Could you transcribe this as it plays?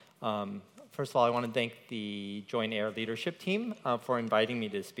First of all, I want to thank the Joint Air Leadership Team for inviting me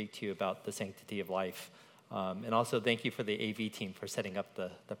to speak to you about the sanctity of life. And also thank you for the AV team for setting up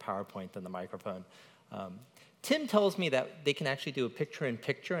the PowerPoint and the microphone. Tim tells me that they can actually do a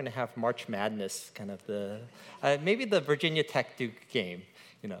picture-in-picture and have March Madness, kind of maybe the Virginia Tech Duke game,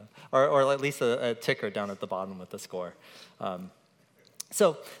 or at least a ticker down at the bottom with the score.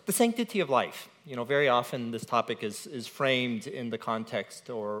 So the sanctity of life, very often this topic is framed in the context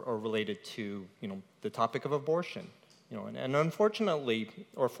or related to, the topic of abortion. And unfortunately,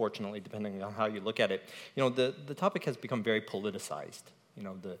 or fortunately, depending on how you look at it, the topic has become very politicized.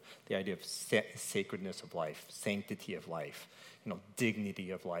 The idea of sacredness of life, sanctity of life,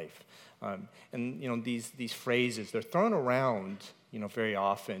 dignity of life. And these phrases, they're thrown around, very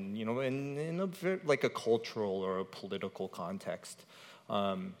often, in like a cultural or a political context.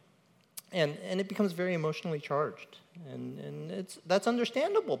 And it becomes very emotionally charged. And that's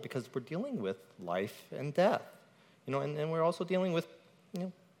understandable because we're dealing with life and death. And we're also dealing with,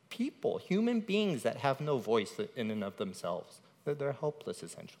 people, human beings that have no voice in and of themselves. They're helpless,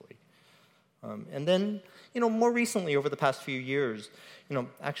 essentially. And then, more recently, over the past few years,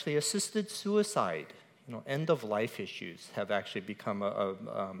 actually assisted suicide, end-of-life issues have actually become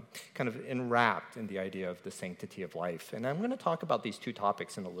kind of enwrapped in the idea of the sanctity of life. And I'm going to talk about these two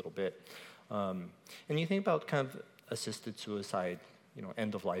topics in a little bit. And you think about kind of assisted suicide,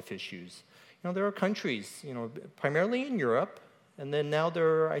 end-of-life issues. There are countries, primarily in Europe, and then now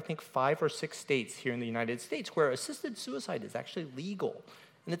there are, I think, 5 or 6 states here in the United States where assisted suicide is actually legal.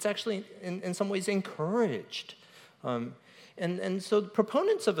 And it's actually, in some ways, encouraged. And so the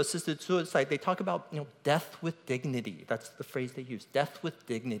proponents of assisted suicide, they talk about, death with dignity. That's the phrase they use, death with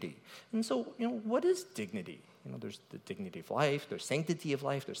dignity. And so, what is dignity? There's the dignity of life, there's sanctity of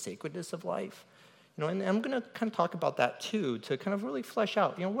life, there's sacredness of life. And I'm going to kind of talk about that too, to kind of really flesh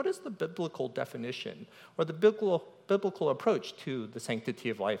out, what is the biblical definition or the biblical approach to the sanctity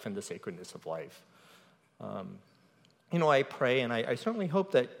of life and the sacredness of life? I pray, and I certainly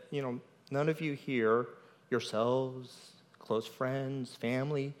hope that, none of you here, yourselves, close friends,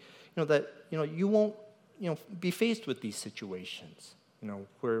 family, that, you won't, be faced with these situations,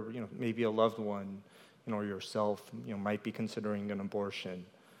 where, maybe a loved one, or yourself, might be considering an abortion,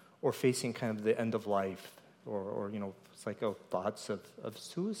 or facing kind of the end of life, or it's like thoughts of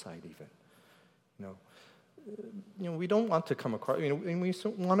suicide even. We don't want to come across, we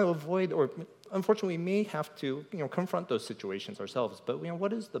want to avoid, or unfortunately we may have to, confront those situations ourselves, but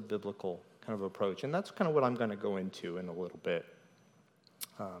what is the biblical kind of approach? And that's kind of what I'm going to go into in a little bit.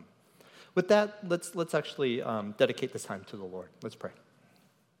 With that, let's actually dedicate this time to the Lord. Let's pray.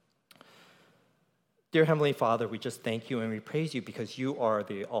 Dear Heavenly Father, we just thank you and we praise you because you are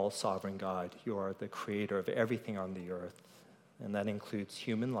the all-sovereign God. You are the creator of everything on the earth, and that includes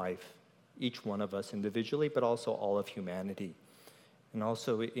human life, each one of us individually, but also all of humanity. And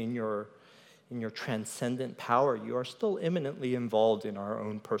also in your transcendent power, you are still imminently involved in our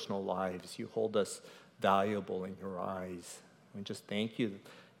own personal lives. You hold us valuable in your eyes. We just thank you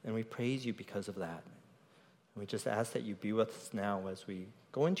and we praise you because of that. And we just ask that you be with us now as we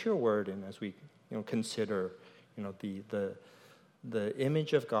go into your word and as we consider, the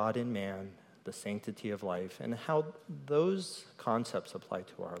image of God in man, the sanctity of life, and how those concepts apply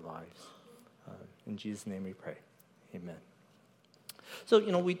to our lives. In Jesus' name we pray. Amen. So,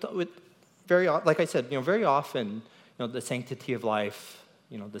 like I said, very often, the sanctity of life,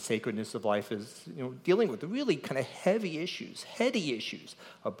 the sacredness of life is, dealing with really kind of heavy issues, heady issues,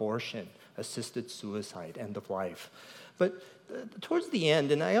 abortion, assisted suicide, end of life. But towards the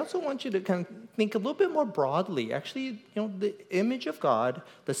end, and I also want you to kind of think a little bit more broadly, actually, the image of God,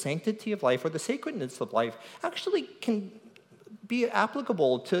 the sanctity of life, or the sacredness of life, actually can be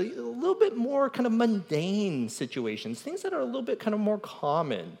applicable to a little bit more kind of mundane situations, things that are a little bit kind of more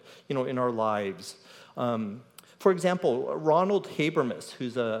common, in our lives. For example, Ronald Habermas,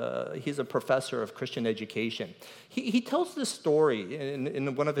 he's a professor of Christian education. He tells this story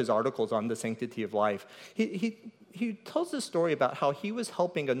in one of his articles on the sanctity of life. He tells this story about how he was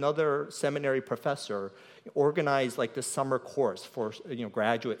helping another seminary professor organize like this summer course for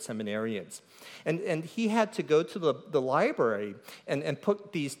graduate seminarians. And he had to go to the library and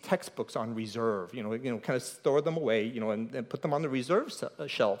put these textbooks on reserve, kind of store them away, and put them on the reserve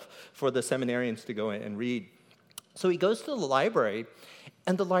shelf for the seminarians to go and read. So he goes to the library,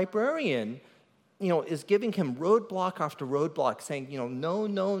 and the librarian, is giving him roadblock after roadblock, saying,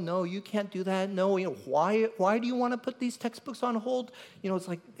 no, you can't do that. No, why do you want to put these textbooks on hold? It's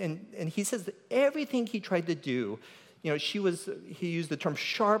like, and he says that everything he tried to do, he used the term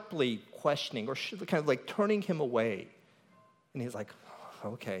sharply questioning or kind of like turning him away. And he's like,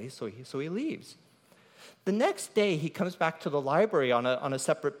 okay, so he leaves. The next day, he comes back to the library on a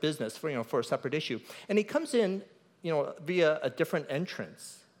separate business for a separate issue, and he comes in, via a different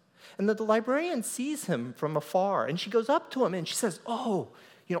entrance. And the librarian sees him from afar, and she goes up to him and she says, "Oh,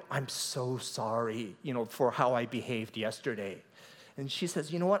 I'm so sorry, for how I behaved yesterday." And she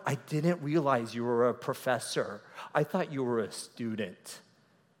says, "You know what? I didn't realize you were a professor. I thought you were a student."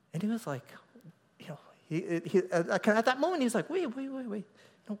 And he was like, at that moment, he's like, wait.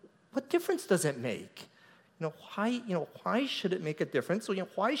 What difference does it make? Why should it make a difference? So,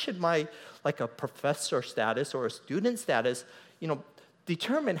 why should my, a professor status or a student status,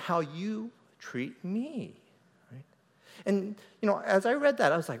 determine how you treat me, right? And, as I read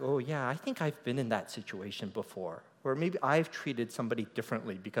that, I was like, oh, yeah, I think I've been in that situation before, where maybe I've treated somebody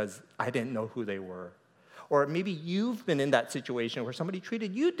differently because I didn't know who they were. Or maybe you've been in that situation where somebody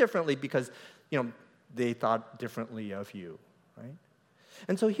treated you differently because, they thought differently of you, right?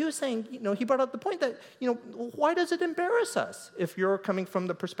 And so he was saying, he brought up the point that, why does it embarrass us if you're coming from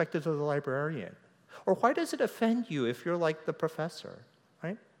the perspective of the librarian? Or why does it offend you if you're like the professor,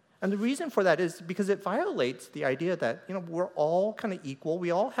 right? And the reason for that is because it violates the idea that, we're all kind of equal.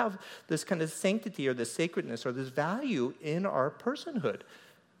 We all have this kind of sanctity or this sacredness or this value in our personhood.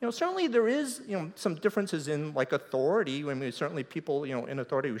 Certainly there is, some differences in authority. I mean, certainly people, in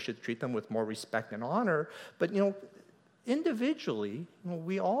authority, we should treat them with more respect and honor. But, individually,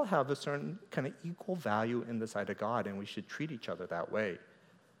 we all have a certain kind of equal value in the sight of God, and we should treat each other that way.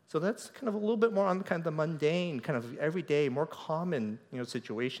 So that's kind of a little bit more on kind of the mundane, kind of everyday, more common,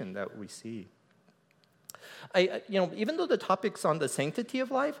 situation that we see. Even though the topic's on the sanctity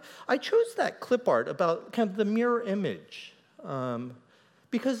of life, I chose that clip art about kind of the mirror image.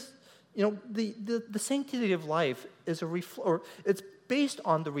 Because, the sanctity of life is it's based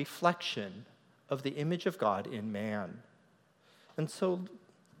on the reflection of the image of God in man. And so,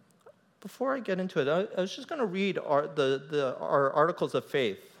 before I get into it, I was just going to read our articles of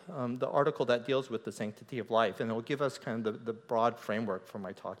faith, the article that deals with the sanctity of life, and it will give us kind of the broad framework for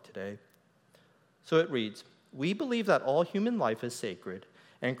my talk today. So it reads, "We believe that all human life is sacred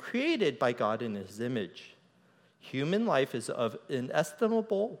and created by God in His image. Human life is of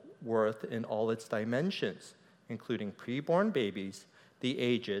inestimable worth in all its dimensions, including preborn babies, the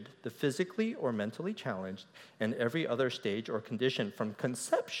aged, the physically or mentally challenged, and every other stage or condition from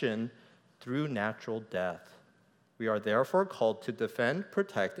conception through natural death. We are therefore called to defend,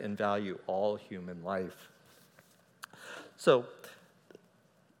 protect, and value all human life." So,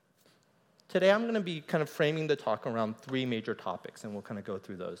 today I'm going to be kind of framing the talk around three major topics, and we'll kind of go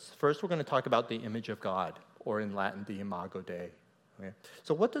through those. First, we're going to talk about the image of God, or in Latin, the imago Dei. Okay?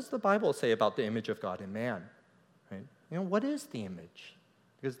 So what does the Bible say about the image of God in man? Right? What is the image?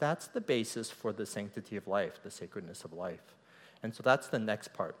 Because that's the basis for the sanctity of life, the sacredness of life. And so that's the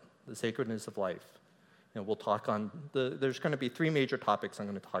next part, the sacredness of life. We'll talk on, there's going to be three major topics I'm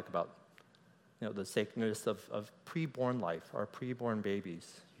going to talk about. The sacredness of preborn life, our preborn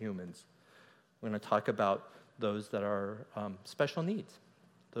babies, humans. We're going to talk about those that are special needs,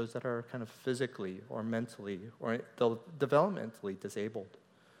 those that are kind of physically or mentally or developmentally disabled.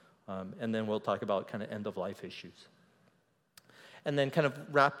 And then we'll talk about kind of end-of-life issues. And then kind of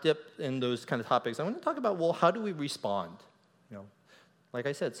wrapped up in those kind of topics, I want to talk about, well, how do we respond? Like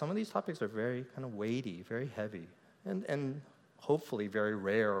I said, some of these topics are very kind of weighty, very heavy, and hopefully very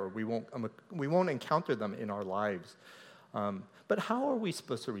rare, or we won't encounter them in our lives. But how are we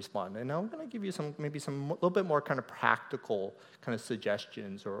supposed to respond? And now I'm going to give you maybe some little bit more kind of practical kind of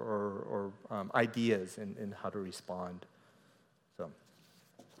suggestions or ideas in how to respond. So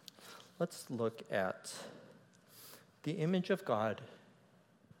let's look at the image of God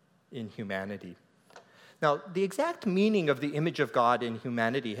in humanity. Now, the exact meaning of the image of God in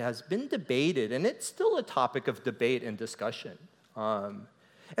humanity has been debated, and it's still a topic of debate and discussion.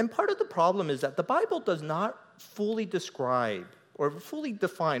 And part of the problem is that the Bible does not fully describe or fully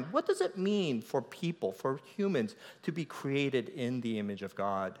define what does it mean for people, for humans, to be created in the image of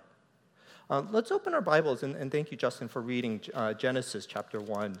God. Let's open our Bibles, and thank you, Justin, for reading Genesis chapter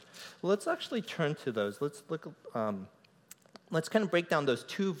 1. Let's actually turn to those. Let's kind of break down those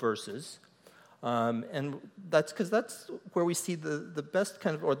two verses. And that's because that's where we see the best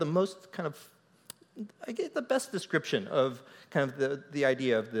kind of, or the most kind of, I get the best description of kind of the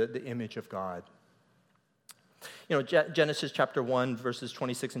idea of the image of God. Genesis chapter 1, verses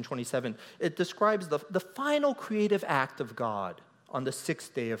 26 and 27, it describes the final creative act of God on the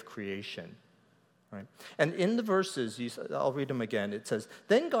sixth day of creation. Right? And in the verses, I'll read them again. It says,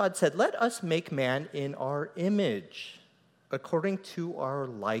 "Then God said, 'Let us make man in our image, according to our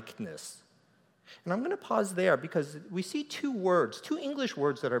likeness.' And I'm going to pause there because we see two English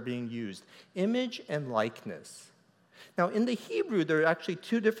words that are being used, image and likeness. Now, in the Hebrew, there are actually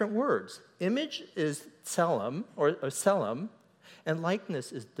two different words. Image is tselem, or selim, and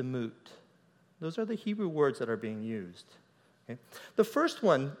likeness is demut. Those are the Hebrew words that are being used. Okay? The first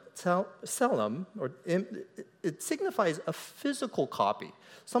one, selim, it signifies a physical copy,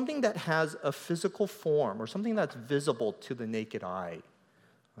 something that has a physical form, or something that's visible to the naked eye.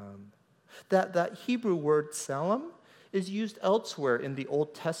 That Hebrew word selim is used elsewhere in the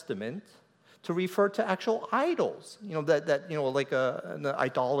Old Testament to refer to actual idols, like an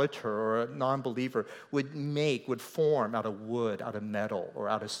idolater or a non-believer would form out of wood, out of metal, or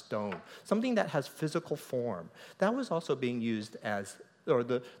out of stone, something that has physical form. That was also being used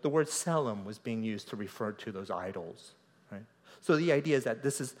the word selim was being used to refer to those idols, right? So the idea is that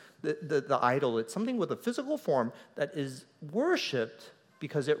this is the idol, it's something with a physical form that is worshipped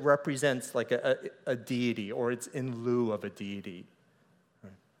because it represents like a deity, or it's in lieu of a deity.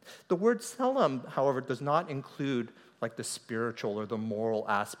 The word selim, however, does not include like the spiritual or the moral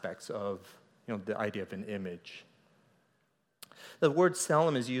aspects of the idea of an image. The word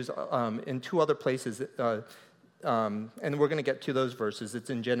selim is used in two other places, and we're going to get to those verses. It's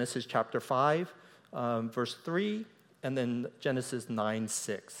in Genesis chapter 5, verse 3, and then Genesis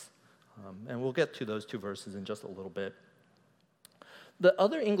 9:6. And we'll get to those two verses in just a little bit. The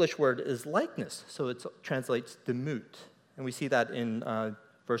other English word is likeness, so it translates demut, and we see that in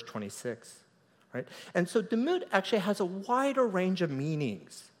verse 26, right? And so demut actually has a wider range of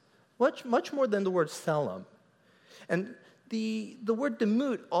meanings, much more than the word selim. And the word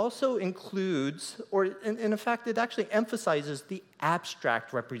demut also includes, or in fact, it actually emphasizes the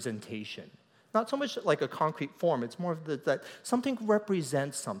abstract representation. Not so much like a concrete form, it's more of that something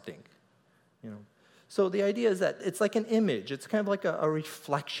represents something, So the idea is that it's like an image. It's kind of like a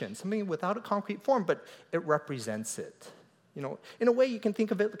reflection, something without a concrete form, but it represents it. In a way, you can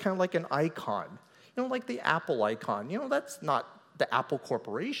think of it kind of like an icon, like the Apple icon. That's not the Apple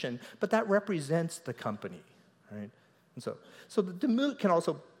Corporation, but that represents the company, right? And so the demut can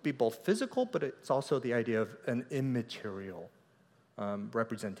also be both physical, but it's also the idea of an immaterial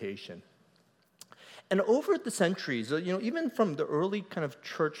representation. And over the centuries, even from the early kind of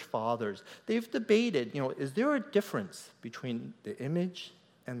church fathers, they've debated, is there a difference between the image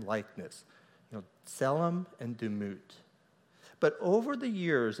and likeness, selim and demut? But over the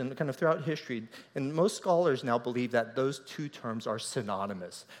years and kind of throughout history, and most scholars now believe that those two terms are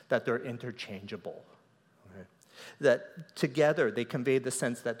synonymous, that they're interchangeable. Okay? That together they convey the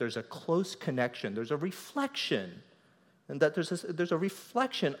sense that there's a close connection, there's a reflection, and that there's a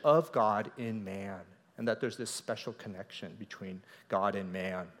reflection of God in man, and that there's this special connection between God and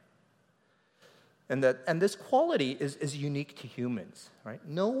man. And this quality is unique to humans, right?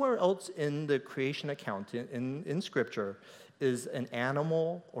 Nowhere else in the creation account in Scripture is an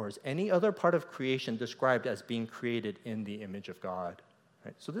animal or is any other part of creation described as being created in the image of God.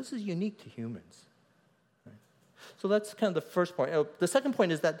 Right? So this is unique to humans. Right? So that's kind of the first point. The second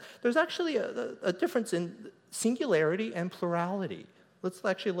point is that there's actually a difference in singularity and plurality. Let's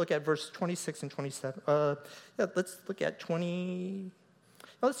actually look at verse 26 and 27. Let's look at 20.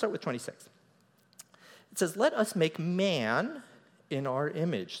 Let's start with 26. It says, "Let us make man in our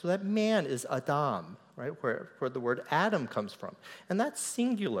image." So that man is Adam, right, where the word Adam comes from. And that's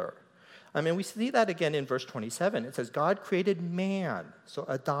singular. We see that again in verse 27. It says, God created man, so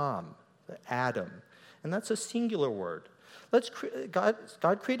Adam, Adam. And that's a singular word.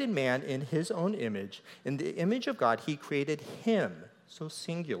 God created man in his own image. In the image of God, he created him, so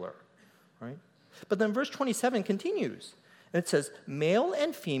singular, right? But then verse 27 continues. And it says, male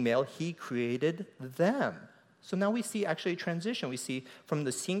and female, he created them. So now we see actually a transition. We see from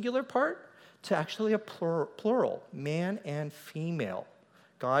the singular part to actually a plural, man and female.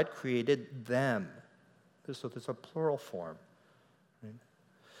 God created them. So there's a plural form. Right?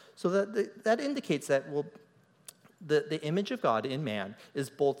 So that indicates that, the image of God in man is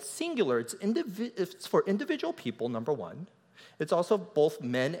both singular. It's for individual people, number one. It's also both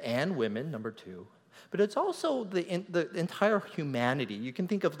men and women, number two. But it's also the entire humanity. You can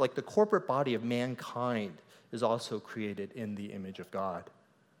think of like the corporate body of mankind is also created in the image of God.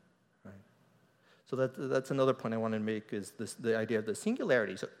 Right? So that's another point I want to make is the idea of the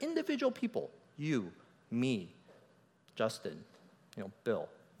singularity. So individual people, you, me, Justin, Bill,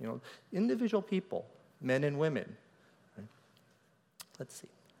 individual people, men and women. Right? Let's see.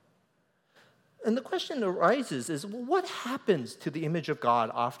 And the question arises is, what happens to the image of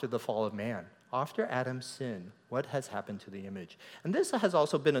God after the fall of man? After Adam's sin, what has happened to the image? And this has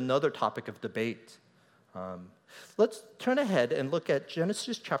also been another topic of debate. Let's turn ahead and look at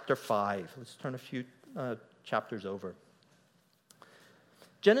Genesis chapter 5. Let's turn a few chapters over.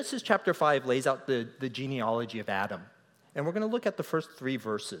 Genesis chapter 5 lays out the genealogy of Adam. And we're going to look at the first 3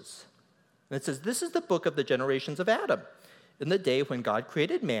 verses. And it says, "This is the book of the generations of Adam. In the day when God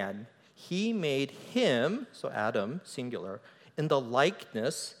created man, he made him," so Adam, singular, "in the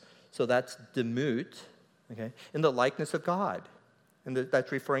likeness," so that's demut, okay, "in the likeness of God." And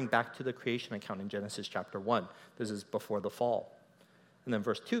that's referring back to the creation account in Genesis chapter 1. This is before the fall. And then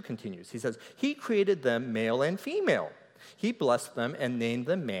verse 2 continues. He says, "He created them male and female. He blessed them and named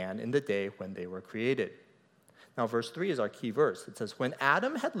them man in the day when they were created." Now, verse 3 is our key verse. It says, "When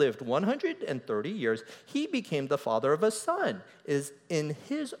Adam had lived 130 years, he became the father of a son, is in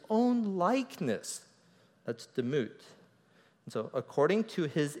his own likeness." That's demut. And so, according to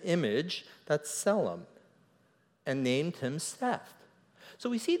his image, that's Selim, and named him Seth. So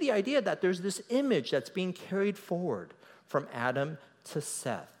we see the idea that there's this image that's being carried forward from Adam to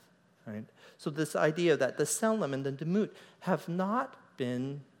Seth. Right? So this idea that the Selim and the demut have not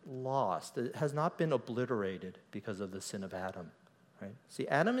been lost. It has not been obliterated because of the sin of Adam. Right? See,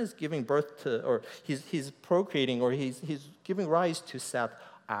 Adam is giving birth to, or he's procreating, or he's giving rise to Seth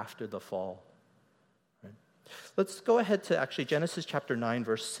after the fall. Right? Let's go ahead to actually Genesis chapter 9,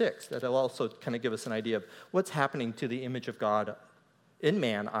 verse 6. That'll also kind of give us an idea of what's happening to the image of God in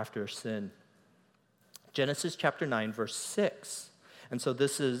man after sin. Genesis chapter 9, verse 6. And so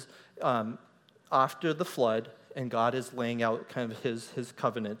this is after the flood, and God is laying out kind of his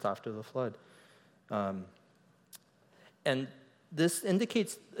covenant after the flood. And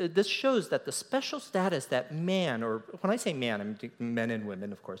this shows that the special status that man, or when I say man, I mean men and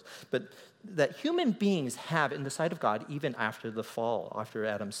women, of course, but that human beings have in the sight of God even after the fall, after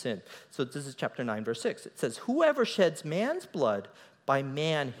Adam's sin. So this is chapter 9, verse 6. It says, "Whoever sheds man's blood, by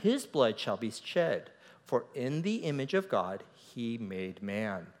man his blood shall be shed, for in the image of God he made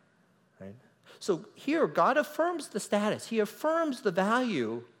man." Right? So here, God affirms the status. He affirms the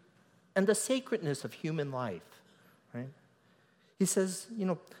value and the sacredness of human life. Right? He says,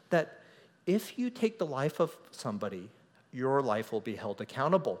 that if you take the life of somebody, your life will be held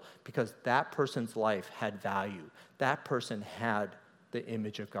accountable because that person's life had value. That person had the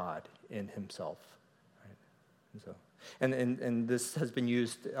image of God in himself. Right? And this has been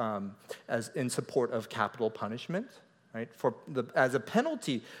used as in support of capital punishment, right? As a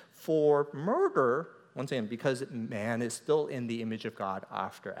penalty for murder, once again, because man is still in the image of God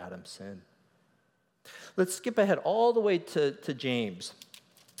after Adam's sin. Let's skip ahead all the way to James,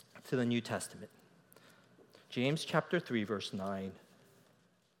 to the New Testament. James chapter 3, verse 9.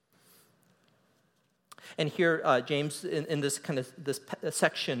 And here, James, in this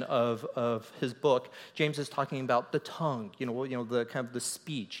section of his book, James is talking about the tongue, the kind of the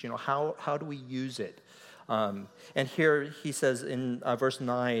speech, how do we use it? And here he says in verse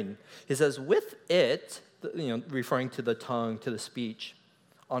 9, he says, "With it," referring to the tongue, to the speech,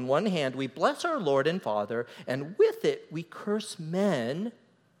 "on one hand we bless our Lord and Father, and with it we curse men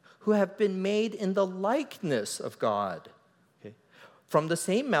who have been made in the likeness of God." Okay. "From the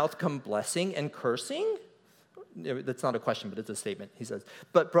same mouth come blessing and cursing." That's not a question, but it's a statement. He says,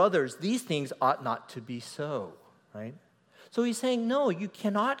 "But brothers, these things ought not to be so." Right? So he's saying, no, you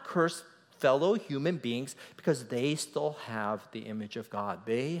cannot curse fellow human beings because they still have the image of God.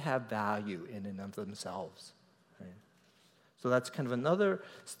 They have value in and of themselves. Right? So that's kind of another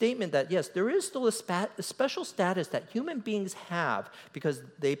statement that, yes, there is still a special status that human beings have because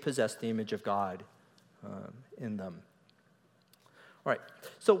they possess the image of God in them. All right,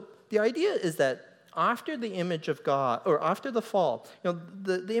 so the idea is that after the image of God, or after the fall,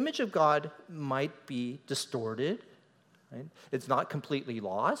 the image of God might be distorted. Right? It's not completely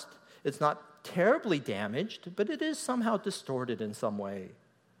lost. It's not terribly damaged, but it is somehow distorted in some way.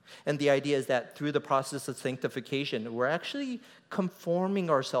 And the idea is that through the process of sanctification, we're actually conforming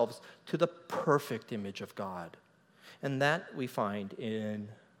ourselves to the perfect image of God. And that we find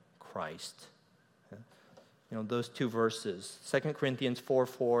in Christ. Those two verses, 2 Corinthians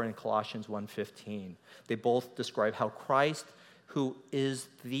 4:4 and Colossians 1:15, they both describe how Christ, who is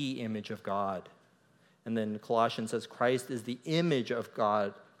the image of God. And then Colossians says Christ is the image of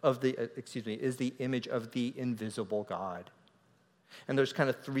God, is the image of the invisible God. And there's kind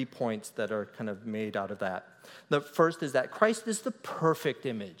of 3 points that are kind of made out of that. The first is that Christ is the perfect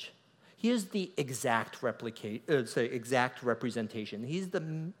image. He is the exact representation. He's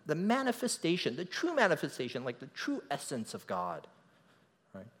the manifestation, the true manifestation, like the true essence of God.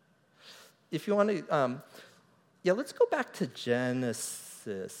 Right? If you want to, let's go back to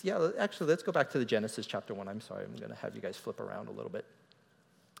Genesis. Let's go back to the Genesis chapter 1. I'm sorry, I'm going to have you guys flip around a little bit.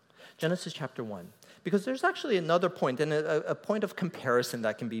 Genesis chapter 1. Because there's actually another point and a point of comparison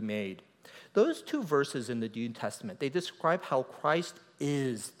that can be made. Those two verses in the New Testament, they describe how Christ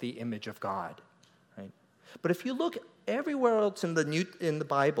is the image of God. Right? But if you look everywhere else in the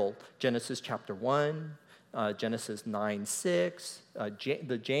Bible, Genesis chapter 1, Genesis 9:6,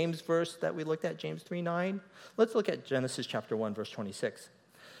 the James verse that we looked at, James 3:9. Let's look at Genesis chapter 1, verse 26.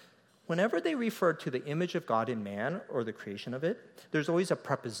 Whenever they refer to the image of God in man or the creation of it, there's always a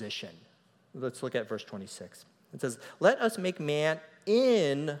preposition. Let's look at verse 26. It says, let us make man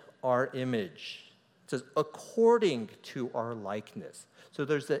in our image. It says, according to our likeness. So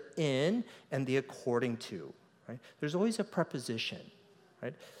there's the in and the according to. Right? There's always a preposition.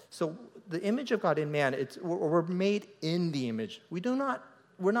 Right? So the image of God in man, we're made in the image.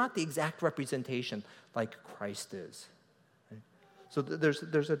 We're not the exact representation like Christ is. Right? So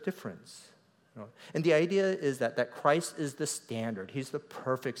there's a difference. You know? And the idea is that Christ is the standard. He's the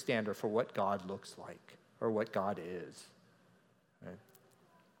perfect standard for what God looks like or what God is. Right?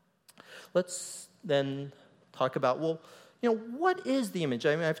 Let's then talk about, what is the image?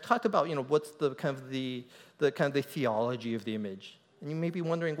 I mean, I've talked about, what's the kind of the theology of the image. And you may be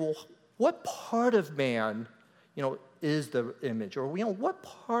wondering, what part of man, is the image? Or, what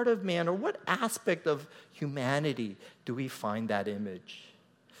part of man or what aspect of humanity do we find that image?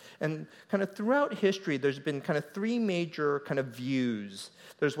 And kind of throughout history, there's been kind of three major kind of views.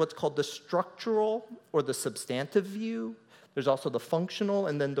 There's what's called the structural or the substantive view. There's also the functional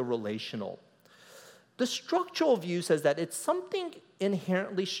and then the relational. The structural view says that it's something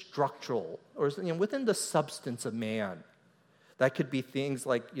inherently structural or within the substance of man. That could be things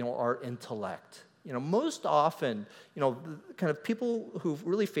like, our intellect. Most often, kind of people who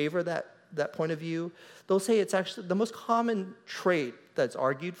really favor that point of view, they'll say it's actually the most common trait that's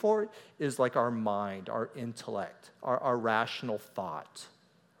argued for is like our mind, our intellect, our rational thought.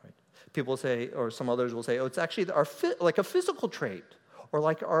 Right? People say, or some others will say, it's actually like a physical trait, or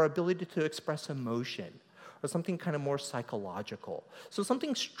like our ability to express emotion, or something kind of more psychological. So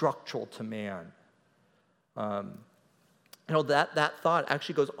something structural to man. That thought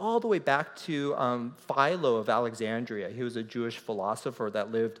actually goes all the way back to Philo of Alexandria. He was a Jewish philosopher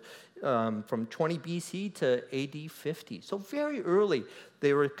that lived from 20 BC to AD 50. So very early,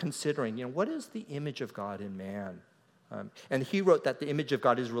 they were considering, what is the image of God in man? And he wrote that the image of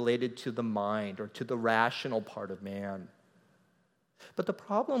God is related to the mind or to the rational part of man. But the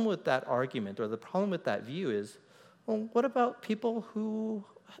problem with that argument or the problem with that view is, what about people who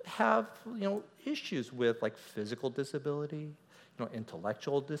have issues with like physical disability,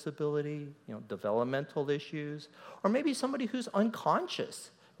 intellectual disability, developmental issues, or maybe somebody who's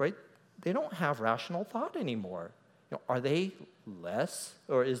unconscious, right? They don't have rational thought anymore. Are they less,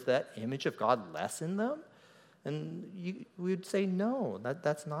 or is that image of God less in them? And we would say no,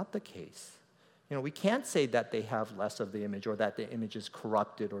 that's not the case. We can't say that they have less of the image or that the image is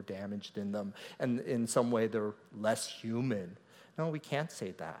corrupted or damaged in them, and in some way they're less human. No, we can't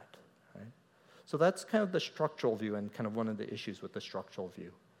say that. Right? So that's kind of the structural view and kind of one of the issues with the structural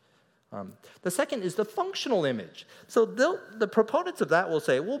view. The second is the functional image. So the proponents of that will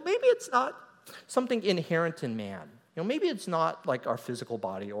say, maybe it's not something inherent in man. Maybe it's not like our physical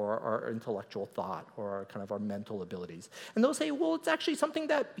body or our intellectual thought or our mental abilities. And they'll say, it's actually something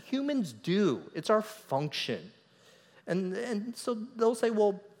that humans do. It's our function. And so they'll say,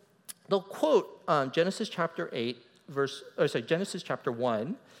 they'll quote Genesis chapter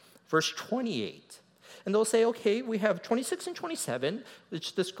 1, verse 28. And they'll say, okay, we have 26 and 27,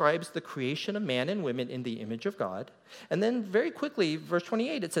 which describes the creation of man and women in the image of God. And then very quickly, verse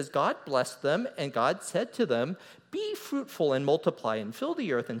 28, it says, God blessed them, and God said to them, be fruitful and multiply, and fill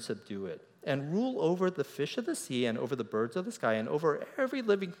the earth and subdue it, and rule over the fish of the sea, and over the birds of the sky, and over every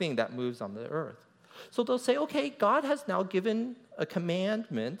living thing that moves on the earth. So they'll say, okay, God has now given a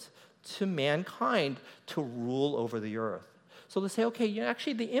commandment to mankind to rule over the earth. So they say, okay,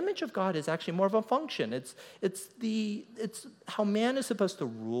 actually the image of God is actually more of a function. It's how man is supposed to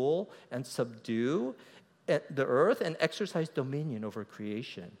rule and subdue the earth and exercise dominion over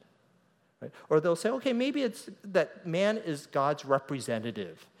creation. Right? Or they'll say, okay, maybe it's that man is God's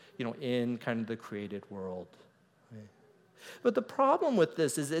representative, in kind of the created world. Right? But the problem with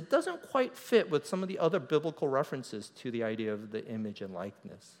this is it doesn't quite fit with some of the other biblical references to the idea of the image and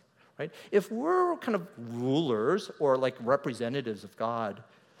likeness. Right? If we're kind of rulers or like representatives of God,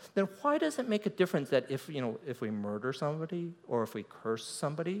 then why does it make a difference that if we murder somebody or if we curse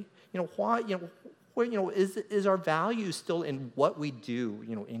somebody, is our value still in what we do,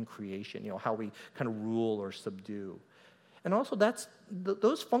 in creation, how we kind of rule or subdue? And also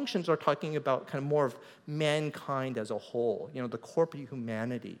those functions are talking about kind of more of mankind as a whole, the corporate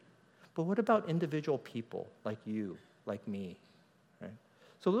humanity. But what about individual people like you, like me? Right?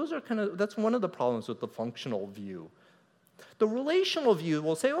 So that's one of the problems with the functional view. The relational view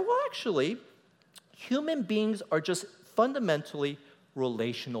will say, oh, well, actually, human beings are just fundamentally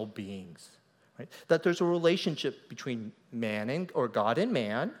relational beings. Right? That there's a relationship between God and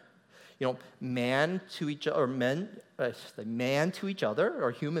man, man to each other, or man to each other,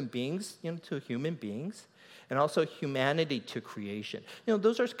 or human beings, to human beings, and also humanity to creation.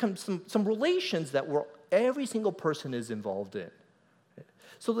 Those are some relations that every single person is involved in.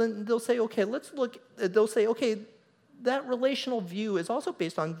 So then they'll say, okay, that relational view is also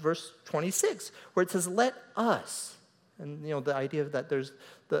based on verse 26, where it says, let us. And, the idea that there's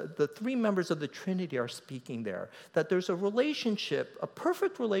the three members of the Trinity are speaking there, that there's a relationship, a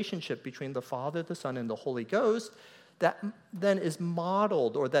perfect relationship between the Father, the Son, and the Holy Ghost that then is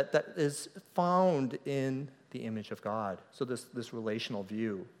modeled, or that is found in the image of God. So this relational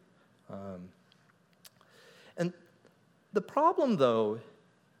view. And the problem, though,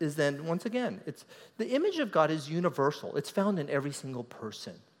 is then, once again, the image of God is universal. It's found in every single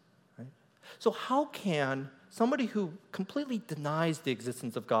person. Right? So how can somebody who completely denies the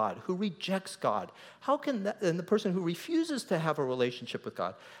existence of God, who rejects God, and the person who refuses to have a relationship with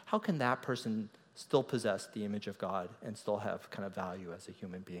God, how can that person still possess the image of God and still have kind of value as a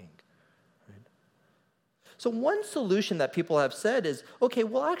human being? Right? So one solution that people have said is, okay,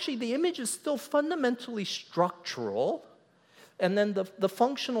 well, actually, the image is still fundamentally structural. And then the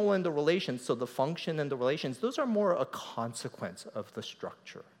functional and the relations, so the function and the relations, those are more a consequence of the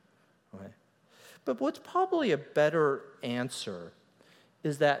structure. Okay? But what's probably a better answer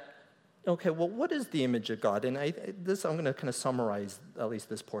is that, okay, well, what is the image of God? And I'm going to kind of summarize at least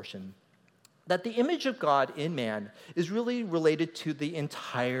this portion. That the image of God in man is really related to the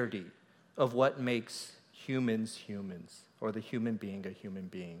entirety of what makes humans humans, or the human being a human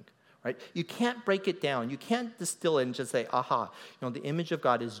being. Right? You can't break it down. You can't distill it and just say, aha, the image of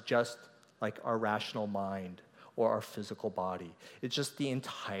God is just like our rational mind or our physical body. It's just the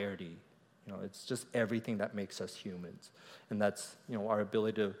entirety. It's just everything that makes us humans. And that's, our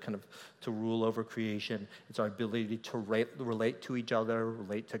ability to rule over creation. It's our ability to relate to each other,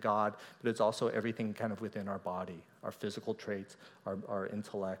 relate to God, but it's also everything kind of within our body, our physical traits, our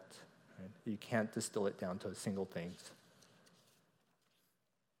intellect. Right? You can't distill it down to single things.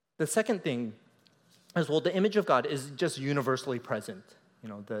 The second thing is, well, the image of God is just universally present.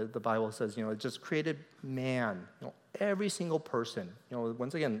 The Bible says, it just created man, every single person.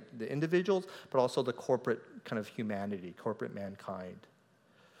 Once again, the individuals, but also the corporate kind of humanity, corporate mankind.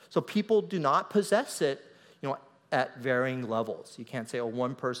 So people do not possess it, at varying levels. You can't say, oh,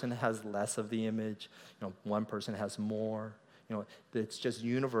 one person has less of the image, one person has more. It's just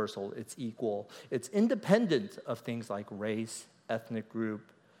universal, it's equal. It's independent of things like race, ethnic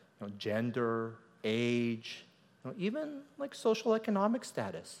group, gender, age, even like social economic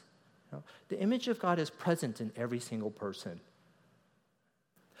status. The image of God is present in every single person.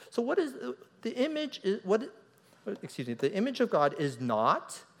 So what is the image? The image of God is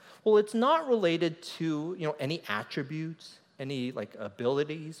not. Well, it's not related to any attributes, any like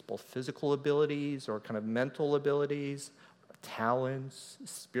abilities, both physical abilities or kind of mental abilities, talents,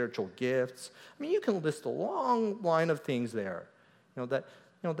 spiritual gifts. I mean, you can list a long line of things there.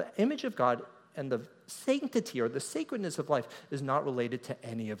 The image of God and the sanctity or the sacredness of life is not related to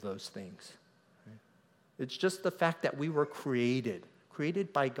any of those things. Right? It's just the fact that we were created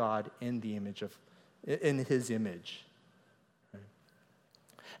by God in His image. Right?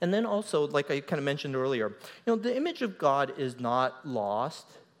 And then also, like I kind of mentioned earlier, the image of God is not lost.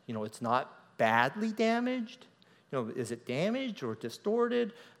 It's not badly damaged. Is it damaged or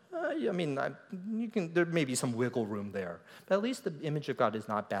distorted? There may be some wiggle room there, but at least the image of God is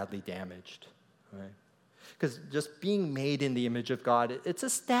not badly damaged, right? Because just being made in the image of God, it's a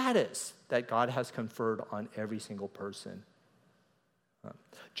status that God has conferred on every single person.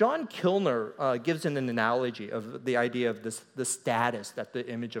 John Kilner gives an analogy of the idea of the status that the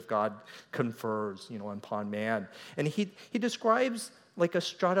image of God confers, upon man, and he describes like a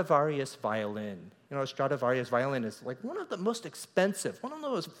Stradivarius violin. A Stradivarius violin is like one of the most expensive, one of the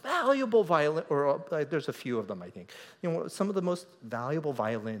most valuable violin, or there's a few of them, I think. Some of the most valuable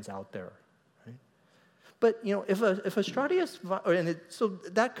violins out there. Right? But if a Stradivarius,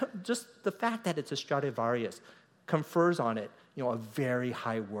 just the fact that it's a Stradivarius confers on it, a very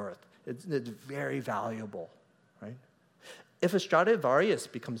high worth. It's very valuable, right? If a Stradivarius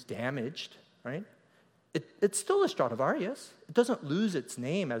becomes damaged, right? It's still a Stradivarius. It doesn't lose its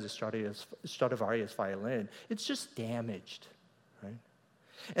name as a Stradivarius violin. It's just damaged, right?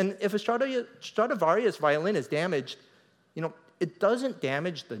 And if a Stradivarius violin is damaged, it doesn't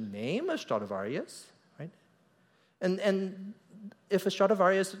damage the name of Stradivarius, right? And if a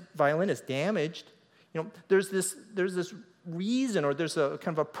Stradivarius violin is damaged, there's this reason, or there's a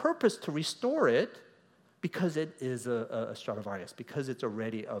kind of a purpose to restore it, because it is a Stradivarius, because it's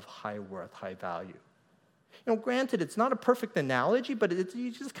already of high worth, high value. Granted, it's not a perfect analogy, but you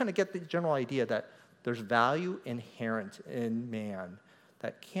just kind of get the general idea that there's value inherent in man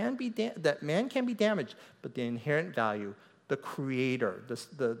that man can be damaged, but the inherent value, the creator,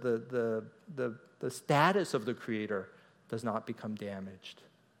 the status of the creator does not become damaged.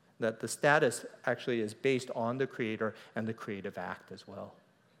 That the status actually is based on the creator and the creative act as well.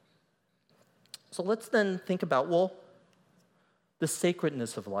 So let's then think about, the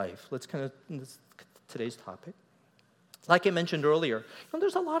sacredness of life. Let's today's topic. Like I mentioned earlier,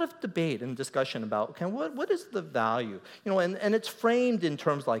 there's a lot of debate and discussion about what is the value, and it's framed in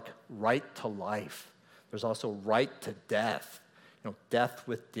terms like right to life. There's also right to death, death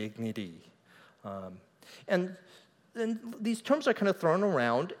with dignity, and these terms are kind of thrown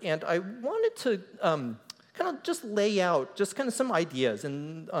around. And I wanted to kind of just lay out just kind of some ideas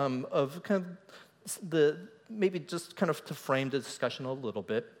and of kind of maybe just kind of to frame the discussion a little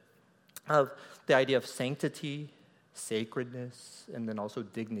bit of the idea of sanctity, sacredness, and then also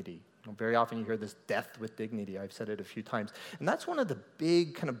dignity. Very often you hear this death with dignity. I've said it a few times. And that's one of the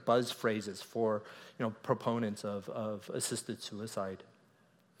big kind of buzz phrases for proponents of assisted suicide.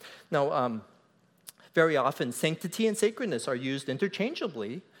 Now, very often sanctity and sacredness are used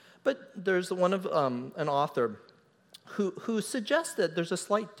interchangeably, but there's one of an author who suggests that there's a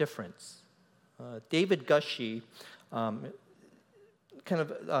slight difference. David Gushee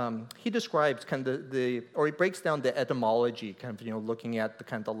he describes kind of or he breaks down the etymology, looking at the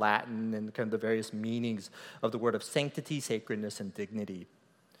kind of the Latin and kind of the various meanings of the word of sanctity, sacredness, and dignity.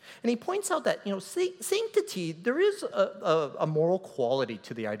 And he points out that, sanctity, there is a moral quality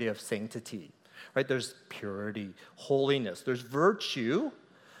to the idea of sanctity, right? There's purity, holiness, there's virtue,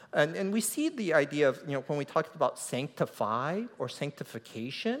 and we see the idea of, when we talk about sanctify or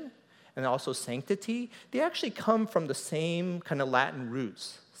sanctification, and also sanctity, they actually come from the same kind of Latin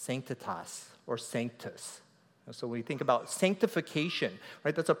roots, sanctitas or sanctus. And so when we think about sanctification,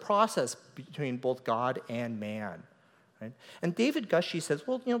 right, that's a process between both God and man. Right? And David Gushee says,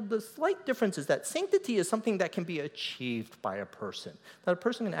 the slight difference is that sanctity is something that can be achieved by a person, that a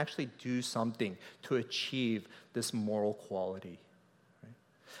person can actually do something to achieve this moral quality.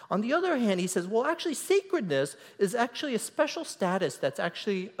 On the other hand, he says, actually, sacredness is actually a special status that's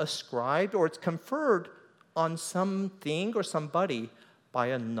actually ascribed or it's conferred on something or somebody by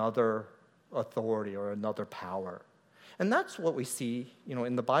another authority or another power. And that's what we see,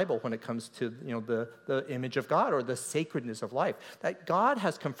 in the Bible when it comes to, the image of God or the sacredness of life, that God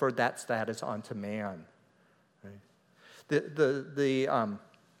has conferred that status onto man. Right?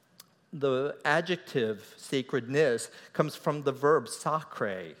 The adjective sacredness comes from the verb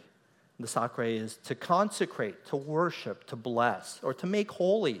sacre. The sacre is to consecrate, to worship, to bless, or to make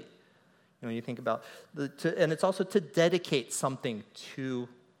holy. You think about and it's also to dedicate something to,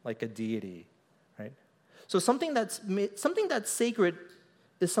 like, a deity, right? So something that's sacred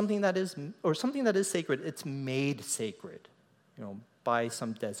is something that is sacred. It's made sacred, by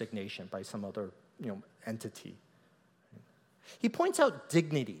some designation, by some other, entity. He points out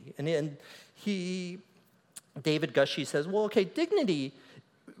dignity, and David Gushee says, dignity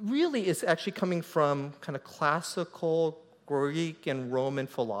really is actually coming from kind of classical Greek and Roman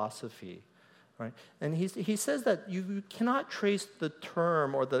philosophy, right? And he says that you cannot trace the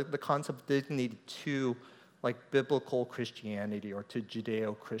term or the concept of dignity to, like, biblical Christianity or to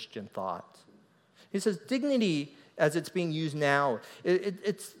Judeo-Christian thought. He says dignity, as it's being used now,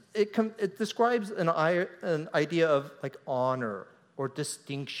 it describes an idea of, like, honor or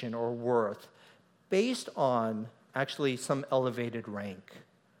distinction or worth based on actually some elevated rank,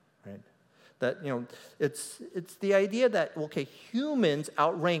 right? That, it's the idea that, humans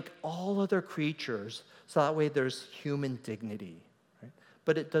outrank all other creatures, so that way there's human dignity, right?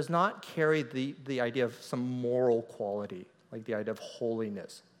 But it does not carry the idea of some moral quality, like the idea of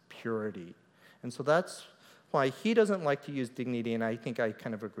holiness, purity. And so that's why he doesn't like to use dignity, and I think I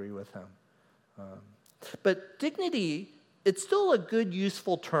kind of agree with him. But dignity, it's still a good,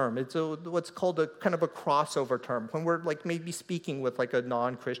 useful term. It's what's called a kind of a crossover term. When we're, like, maybe speaking with, like, a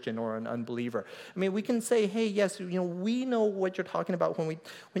non-Christian or an unbeliever, I mean, we can say, hey, yes, we know what you're talking about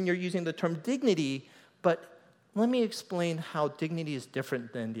when you're using the term dignity, but let me explain how dignity is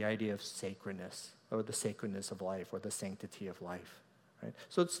different than the idea of sacredness or the sacredness of life or the sanctity of life. Right?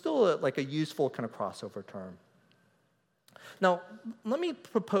 So it's still like a useful kind of crossover term. Now, let me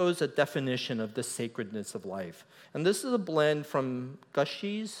propose a definition of the sacredness of life. And this is a blend from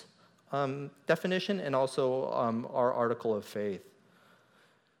Gushi's definition and also our article of faith.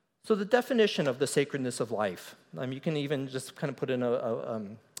 So the definition of the sacredness of life, you can even just kind of put in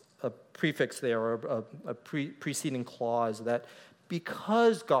a prefix there or a preceding clause that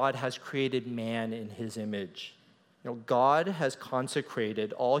because God has created man in his image, God has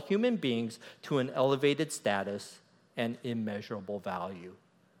consecrated all human beings to an elevated status and immeasurable value,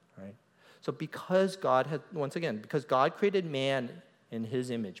 right? So because God created man in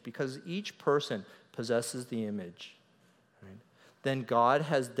his image, because each person possesses the image, right, then God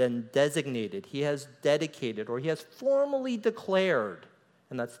has then designated, he has dedicated, or he has formally declared,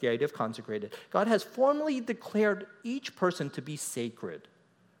 and that's the idea of consecrated, God has formally declared each person to be sacred,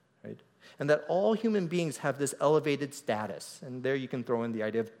 right? And that all human beings have this elevated status, and there you can throw in the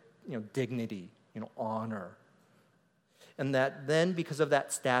idea of dignity, honor. And that then, because of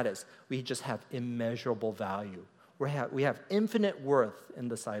that status, we just have immeasurable value. We have infinite worth in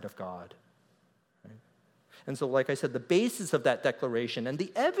the sight of God. Right? And so, like I said, the basis of that declaration and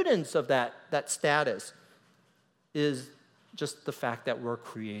the evidence of that status is just the fact that we're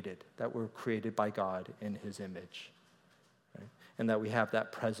created by God in his image. Right? And that we have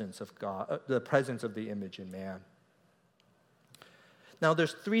that presence of God, the presence of the image in man. Now,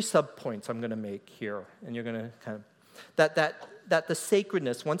 there's 3 subpoints I'm going to make here, and you're going to kind of that the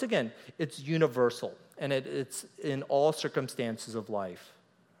sacredness, once again, it's universal, and it's in all circumstances of life.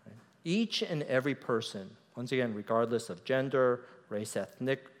 Right? Each and every person, once again, regardless of gender, race,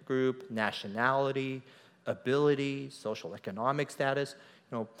 ethnic group, nationality, ability, social economic status,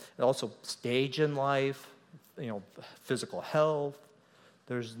 also stage in life, physical health.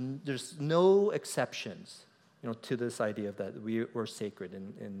 There's no exceptions, to this idea of that we're sacred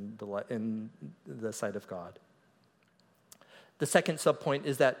in the sight of God. The second subpoint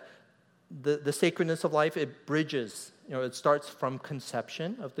is that the sacredness of life, it bridges, it starts from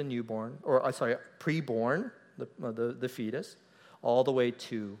conception of the newborn, preborn, the fetus, all the way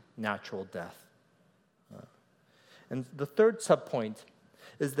to natural death. And the third subpoint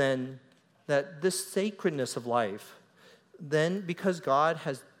is then that this sacredness of life, then because God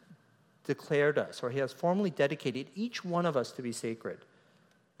has declared us, or he has formally dedicated each one of us to be sacred,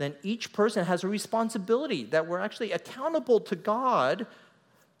 then each person has a responsibility that we're actually accountable to God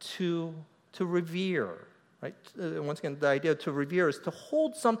to revere, right? Once again, the idea to revere is to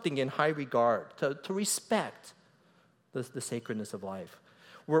hold something in high regard, to respect the sacredness of life.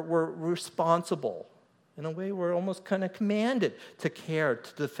 We're responsible. In a way, we're almost kind of commanded to care,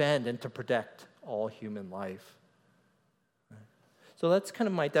 to defend, and to protect all human life. So that's kind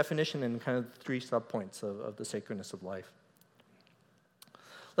of my definition and kind of 3 subpoints of the sacredness of life.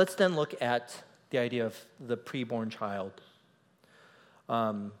 Let's then look at the idea of the preborn child.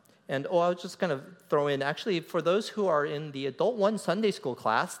 I'll just kind of throw in, actually, for those who are in the Adult 1 Sunday School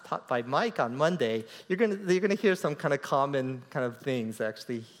class taught by Mike on Monday, you're gonna hear some kind of common kind of things.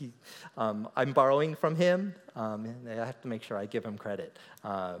 Actually, I'm borrowing from him, and I have to make sure I give him credit.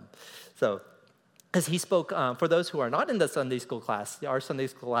 As he spoke, for those who are not in the Sunday school class, our Sunday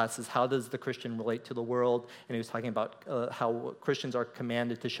school class is how does the Christian relate to the world? And he was talking about how Christians are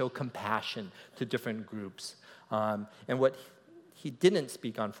commanded to show compassion to different groups. And what he didn't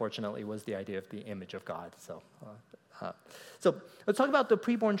speak, unfortunately, was the idea of the image of God. So let's talk about the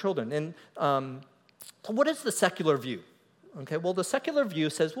preborn children. And so what is the secular view? Okay, well, the secular view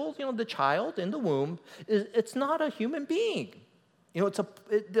says, the child in the womb, it's not a human being.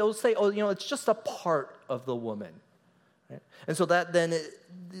 They'll say, it's just a part of the woman. Right? And so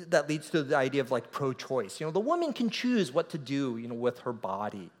that leads to the idea of like pro-choice. The woman can choose what to do, with her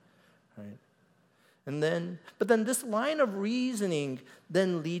body. Right? But then this line of reasoning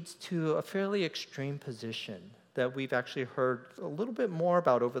then leads to a fairly extreme position that we've actually heard a little bit more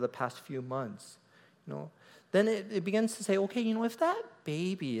about over the past few months. Then it begins to say, okay, if that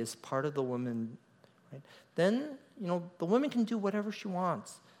baby is part of the woman, right, then the woman can do whatever she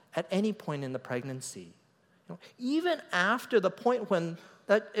wants at any point in the pregnancy. Even after the point when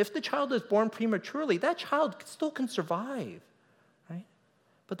if the child is born prematurely, that child still can survive, right?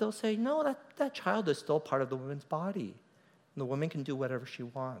 But they'll say, no, that child is still part of the woman's body. And the woman can do whatever she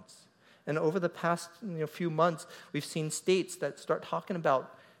wants. And over the past few months, we've seen states that start talking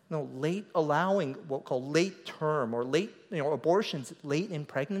about allowing what we call late term or late abortions late in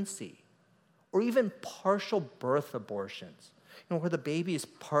pregnancy. Or even partial birth abortions, where the baby is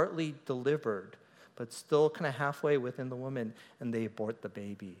partly delivered, but still kind of halfway within the woman, and they abort the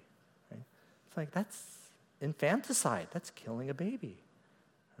baby. Right? It's like, that's infanticide. That's killing a baby.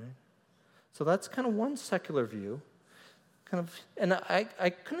 Right? So that's kind of one secular view. and I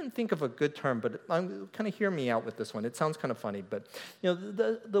couldn't think of a good term, but kind of hear me out with this one. It sounds kind of funny, but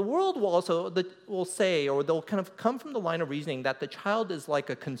the world will say, or they'll kind of come from the line of reasoning that the child is like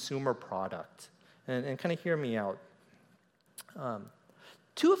a consumer product, and kind of hear me out.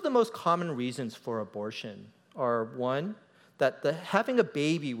 Two of the most common reasons for abortion are, one, that having a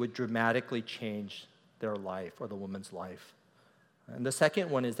baby would dramatically change their life or the woman's life. And the second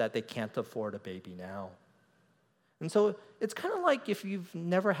one is that they can't afford a baby now. And so it's kind of like if you've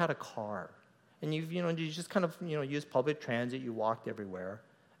never had a car and you just kind of use public transit, you walked everywhere,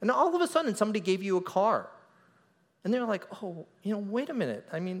 and all of a sudden somebody gave you a car. And they're like, oh, wait a minute.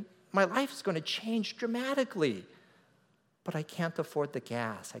 I mean, my life is going to change dramatically, but I can't afford the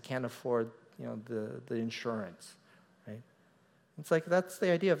gas. I can't afford the insurance, right? It's like that's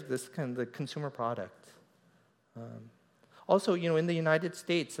the idea of this kind of the consumer product. Also, in the United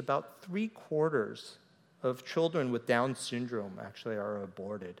States, about 3/4 of children with Down syndrome actually are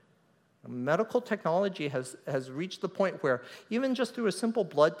aborted. Medical technology has reached the point where even just through a simple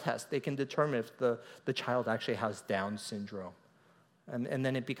blood test, they can determine if the child actually has Down syndrome. And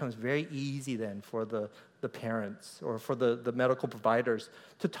then it becomes very easy then for the parents or for the medical providers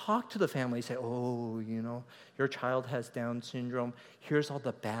to talk to the family, say, oh, your child has Down syndrome. Here's all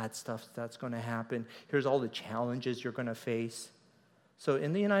the bad stuff that's going to happen. Here's all the challenges you're going to face. So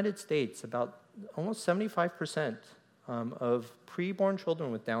in the United States, about almost 75% of preborn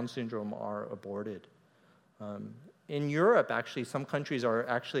children with Down syndrome are aborted. In Europe, actually, some countries are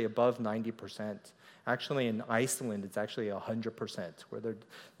actually above 90%. Actually, in Iceland, it's actually 100%, where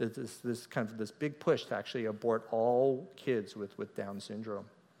there's this big push to actually abort all kids with Down syndrome.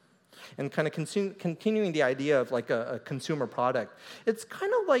 And kind of continuing the idea of like a consumer product, it's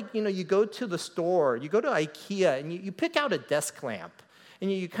kind of like, you go to the store, you go to IKEA, and you pick out a desk lamp,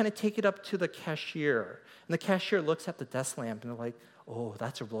 and you kind of take it up to the cashier, and the cashier looks at the desk lamp, and they're like, oh,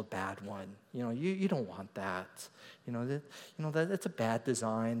 that's a real bad one. You don't want that. That's a bad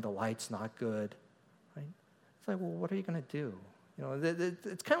design. The light's not good. Right? It's like, well, what are you going to do?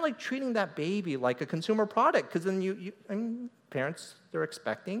 It's kind of like treating that baby like a consumer product, because then parents, they're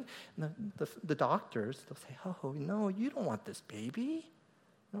expecting, and the doctors, they'll say, oh, no, you don't want this baby.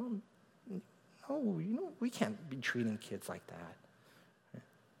 No, we can't be treating kids like that. Right?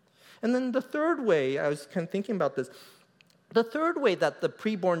 And then the third way, I was kind of thinking about this, the third way that the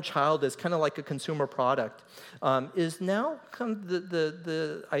preborn child is kind of like a consumer product is now kind of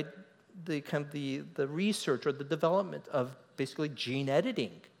the research or the development of basically gene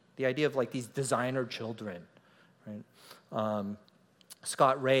editing, the idea of like these designer children, right?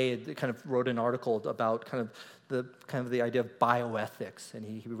 Scott Ray kind of wrote an article about kind of the idea of bioethics, and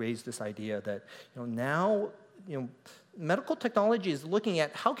he raised this idea that now medical technology is looking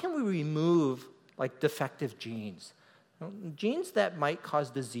at how can we remove like defective genes. Genes that might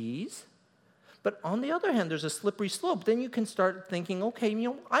cause disease, but on the other hand, there's a slippery slope. Then you can start thinking, okay,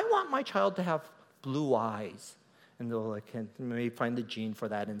 I want my child to have blue eyes, and they'll maybe find the gene for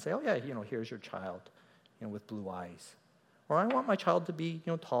that and say, oh yeah, here's your child, with blue eyes. Or I want my child to be,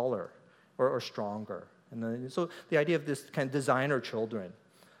 taller or stronger. And so the idea of this kind of designer children.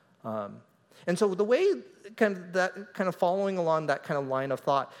 And so the way kind of following along that kind of line of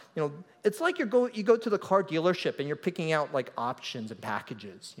thought, it's like you go to the car dealership and you're picking out like options and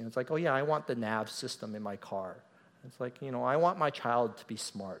packages. It's like, oh yeah, I want the nav system in my car. It's like, I want my child to be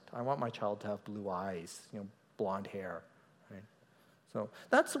smart. I want my child to have blue eyes, blonde hair. Right? So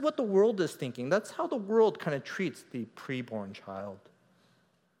that's what the world is thinking. That's how the world kind of treats the preborn child.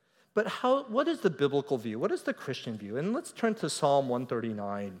 But what is the biblical view? What is the Christian view? And let's turn to Psalm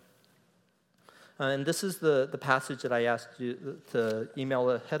 139. And this is the passage that I asked you to email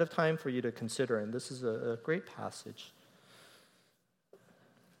ahead of time for you to consider. And this is a great passage.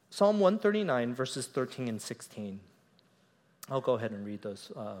 Psalm 139, verses 13 and 16. I'll go ahead and read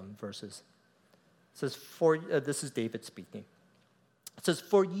those verses. It says, this is David speaking. It says,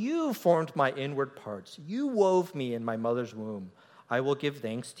 "For you formed my inward parts. You wove me in my mother's womb. I will give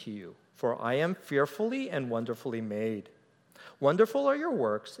thanks to you, for I am fearfully and wonderfully made. Wonderful are your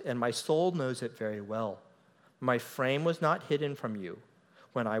works, and my soul knows it very well. My frame was not hidden from you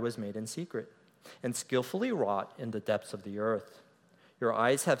when I was made in secret, and skillfully wrought in the depths of the earth. Your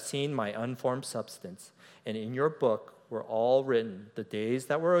eyes have seen my unformed substance, and in your book were all written the days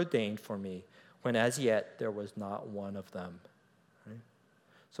that were ordained for me, when as yet there was not one of them." Right?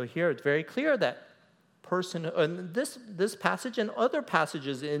 So here it's very clear that and this passage and other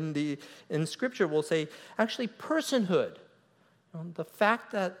passages in Scripture will say actually personhood. The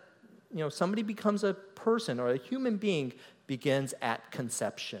fact that somebody becomes a person or a human being begins at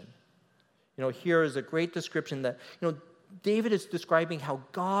conception. Here is a great description that David is describing how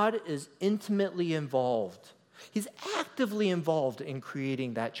God is intimately involved. He's actively involved in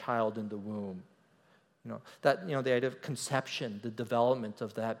creating that child in the womb. The idea of conception, the development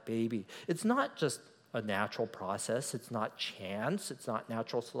of that baby. It's not just a natural process. It's not chance. It's not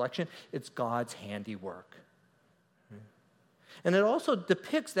natural selection. It's God's handiwork. And it also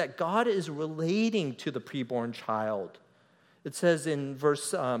depicts that God is relating to the preborn child. It says in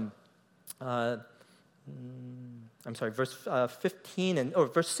verse 15 or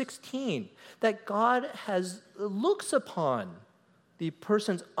verse 16, that God looks upon the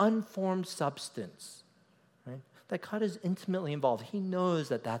person's unformed substance, right? That God is intimately involved. He knows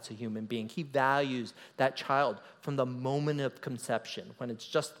that that's a human being. He values that child from the moment of conception, when it's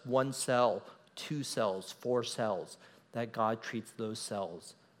just 1 cell, 2 cells, 4 cells, that God treats those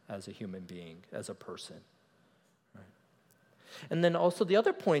cells as a human being, as a person. Right? And then also the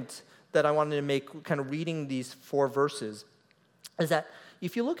other point that I wanted to make, kind of reading these 4 verses, is that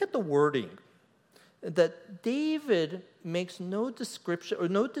if you look at the wording, that David makes no description or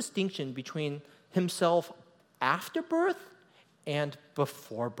no distinction between himself after birth and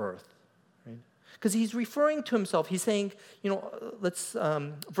before birth. Because he's referring to himself, he's saying,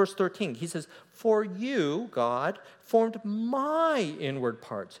 verse 13, he says, "For you, God, formed my inward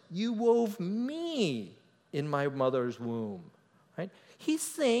parts. You wove me in my mother's womb." Right? He's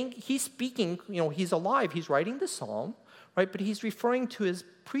speaking, he's alive, he's writing the psalm, right? But he's referring to his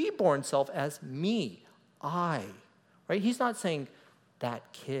preborn self as me, I, right? He's not saying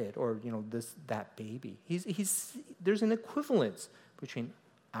that kid or, that baby. There's an equivalence between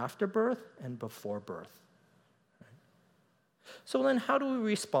after birth and before birth. Right? So then how do we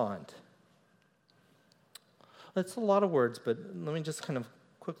respond? That's a lot of words, but let me just kind of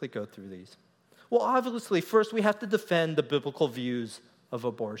quickly go through these. Well, obviously, first we have to defend the biblical views of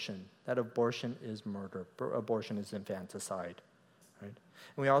abortion, that abortion is murder, abortion is infanticide. Right?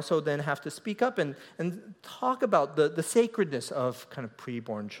 And we also then have to speak up and talk about the sacredness of kind of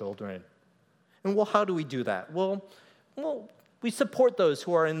preborn children. And well, how do we do that? Well, we support those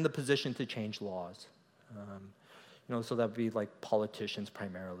who are in the position to change laws. So that would be like politicians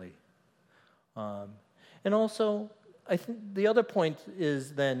primarily. And also, I think the other point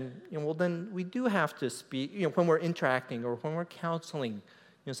is then we do have to speak, when we're interacting or when we're counseling,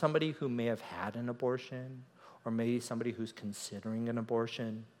 somebody who may have had an abortion or maybe somebody who's considering an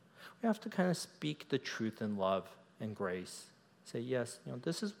abortion, we have to kind of speak the truth in love and grace. Say, yes,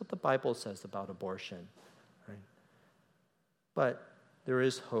 this is what the Bible says about abortion. Right? But there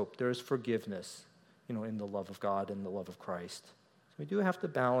is hope, there is forgiveness, in the love of God and the love of Christ. So we do have to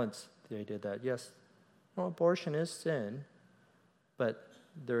balance the idea that, yes, abortion is sin, but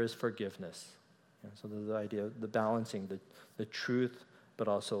there is forgiveness. So the idea of the balancing, the truth, but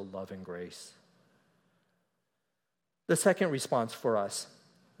also love and grace. The second response for us,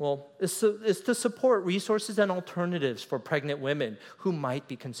 is to support resources and alternatives for pregnant women who might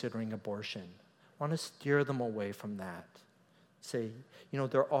be considering abortion. I want to steer them away from that. Say,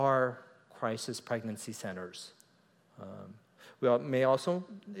 there are crisis pregnancy centers. We may also,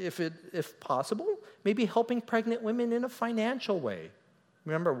 if possible, maybe helping pregnant women in a financial way.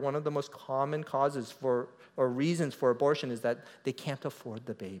 Remember, one of the most common causes or reasons for abortion is that they can't afford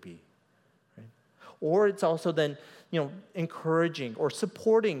the baby. Right? Or it's also then, encouraging or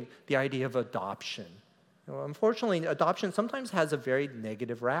supporting the idea of adoption. Unfortunately, adoption sometimes has a very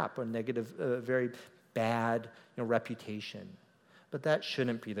negative rap or very bad reputation. But that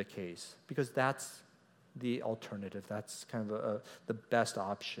shouldn't be the case because that's the alternative. That's kind of the best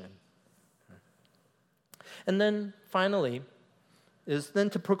option. And then finally is then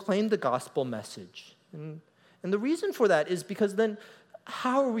to proclaim the gospel message. And the reason for that is because then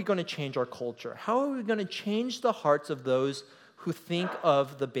how are we going to change our culture? How are we going to change the hearts of those who think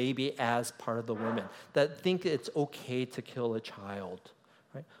of the baby as part of the woman, that think it's okay to kill a child?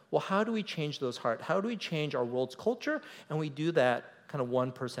 Right? Well, how do we change those hearts? How do we change our world's culture? And we do that kind of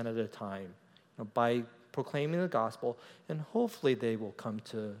 1% at a time, by proclaiming the gospel, and hopefully they will come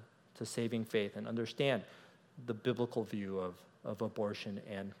to saving faith and understand the biblical view of abortion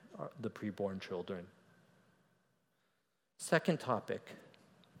and the preborn children. Second topic,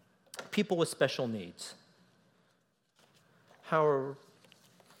 people with special needs.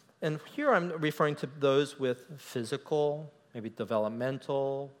 And here I'm referring to those with physical, maybe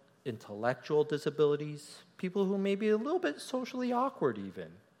developmental, intellectual disabilities, people who may be a little bit socially awkward even,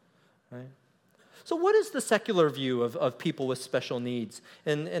 right? So what is the secular view of people with special needs?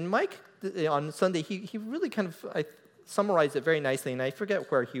 And Mike, on Sunday, he really kind of summarized it very nicely, and I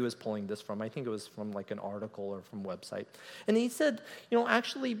forget where he was pulling this from. I think it was from like an article or from a website. And he said,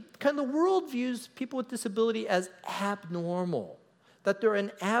 actually, kind of the world views people with disability as abnormal, that they're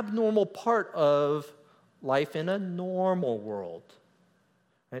an abnormal part of life in a normal world,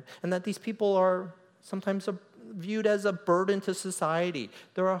 right? And that these people are sometimes viewed as a burden to society.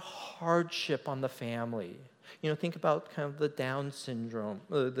 They're a hardship on the family. Think about kind of the Down syndrome,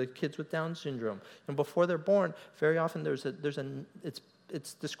 the kids with Down syndrome. And before they're born, very often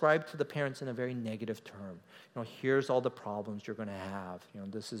it's described to the parents in a very negative term. Here's all the problems you're going to have.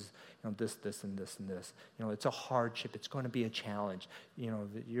 This is this, and this, and this. It's a hardship. It's going to be a challenge.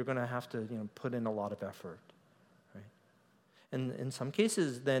 You're going to have to put in a lot of effort. Right? And in some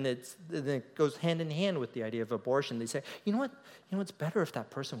cases, then it goes hand in hand with the idea of abortion. They say, it's better if that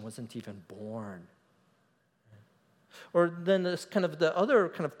person wasn't even born. Or then this kind of the other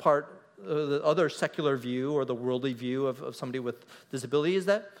kind of part, the other secular view or the worldly view of somebody with disability is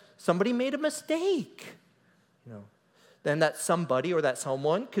that somebody made a mistake. Then that somebody or that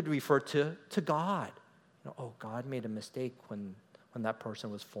someone could refer to God. God made a mistake when that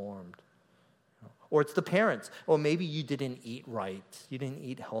person was formed. Or it's the parents. Maybe you didn't eat right. You didn't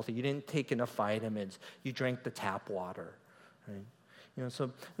eat healthy. You didn't take enough vitamins. You drank the tap water. Right?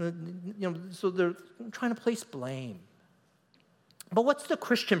 So they're trying to place blame. But what's the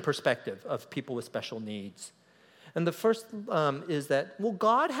Christian perspective of people with special needs? And the first is that,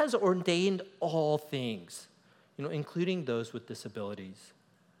 God has ordained all things, including those with disabilities.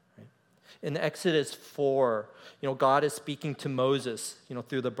 Right? In Exodus 4, God is speaking to Moses,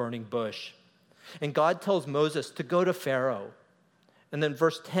 through the burning bush. And God tells Moses to go to Pharaoh. And then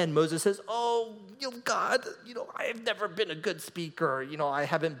verse 10, Moses says, God, I have never been a good speaker. I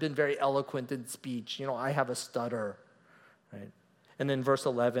haven't been very eloquent in speech. I have a stutter. Right? And then verse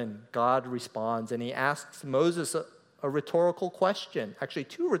 11, God responds, and he asks Moses a rhetorical question, actually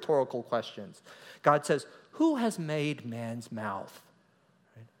two rhetorical questions. God says, who has made man's mouth?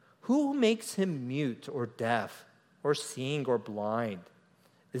 Right? Who makes him mute or deaf or seeing or blind?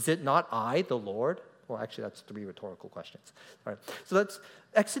 Is it not I, the Lord? Well, actually, that's three rhetorical questions. All right. So that's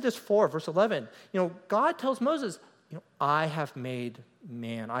Exodus 4, verse 11. God tells Moses, I have made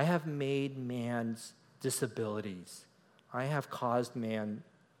man. I have made man's disabilities. I have caused man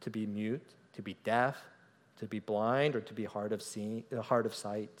to be mute, to be deaf, to be blind, or to be hard of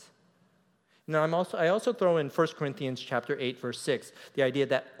sight. Now, I also throw in 1 Corinthians chapter 8, verse 6, the idea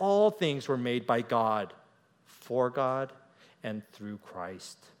that all things were made by God, for God, and through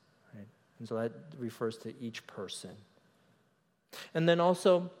Christ. Right? And so that refers to each person. And then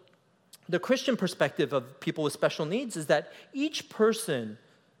also, the Christian perspective of people with special needs is that each person,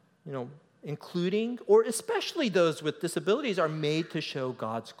 including or especially those with disabilities, are made to show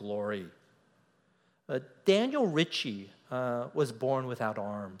God's glory. Daniel Ritchie was born without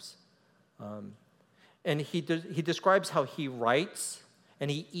arms. And he describes how he writes and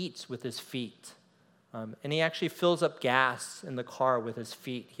he eats with his feet. And he actually fills up gas in the car with his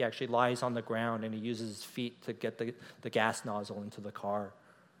feet. He actually lies on the ground and he uses his feet to get the gas nozzle into the car.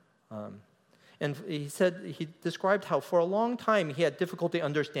 And he described how for a long time he had difficulty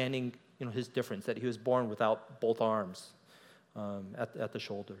understanding his difference, that he was born without both arms at the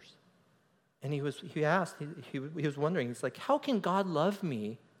shoulders. And he was wondering, he's like, how can God love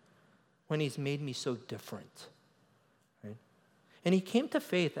me when he's made me so different? Right? And he came to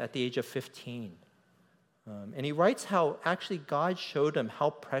faith at the age of 15. And he writes how actually God showed him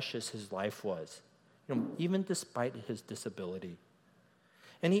how precious his life was, even despite his disability.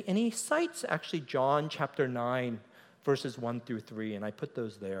 And he cites actually John chapter 9, verses 1 through 3, and I put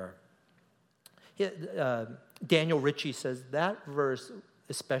those there. Daniel Ritchie says that verse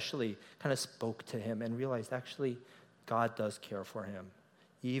especially kind of spoke to him and realized actually God does care for him,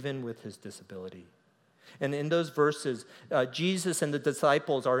 even with his disability. And in those verses, Jesus and the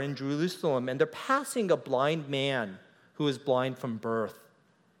disciples are in Jerusalem, and they're passing a blind man who is blind from birth.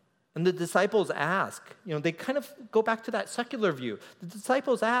 And the disciples ask, they kind of go back to that secular view. The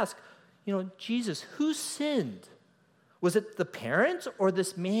disciples ask, Jesus, who sinned? Was it the parents or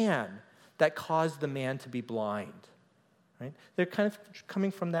this man that caused the man to be blind? Right? They're kind of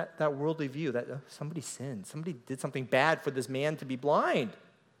coming from that worldly view that somebody sinned. Somebody did something bad for this man to be blind.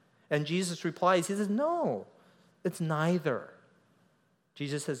 And Jesus replies, he says, no, it's neither.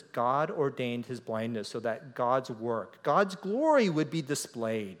 Jesus says God ordained his blindness so that God's work, God's glory would be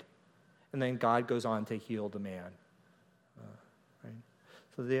displayed. And then God goes on to heal the man. Right?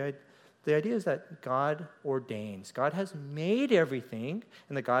 So the idea is that God ordains. God has made everything,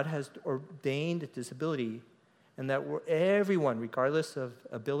 and that God has ordained disability, and that everyone, regardless of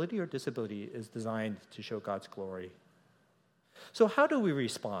ability or disability, is designed to show God's glory. So how do we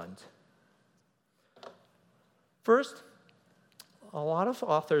respond? First, a lot of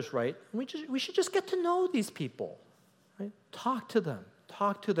authors write, we should just get to know these people. Right? Talk to them.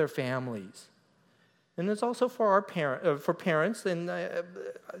 Talk to their families. And it's also for our parents, and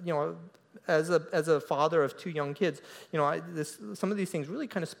as a father of 2 young kids, some of these things really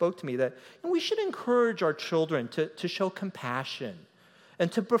kind of spoke to me that we should encourage our children to show compassion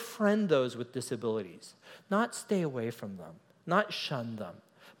and to befriend those with disabilities, not stay away from them, not shun them,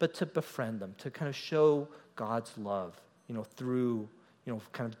 but to befriend them, to kind of show God's love, through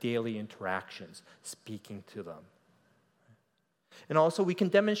kind of daily interactions, speaking to them. And also, we can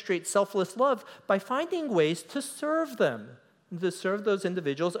demonstrate selfless love by finding ways to serve them, to serve those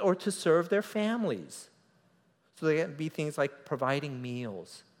individuals or to serve their families. So they can be things like providing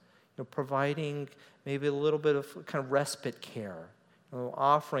meals, providing maybe a little bit of kind of respite care,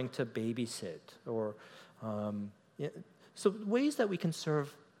 offering to babysit, or so ways that we can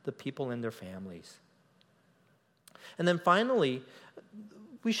serve the people and their families. And then finally,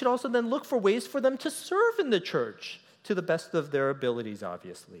 we should also then look for ways for them to serve in the church to the best of their abilities,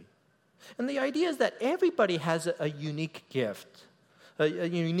 obviously. And the idea is that everybody has a unique gift, a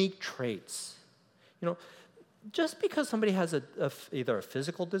unique traits. Just because somebody has either a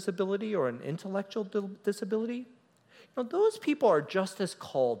physical disability or an intellectual disability, those people are just as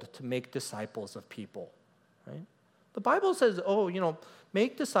called to make disciples of people, right? The Bible says,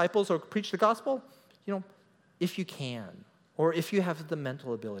 make disciples or preach the gospel, if you can, or if you have the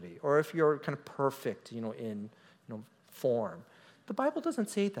mental ability, or if you're kind of perfect, in form. The Bible doesn't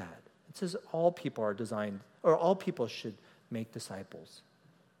say that. It says all people are designed, or all people should make disciples.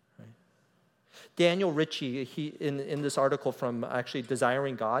 Right? Daniel Ritchie, in this article from actually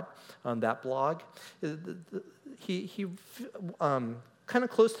Desiring God on that blog, he kind of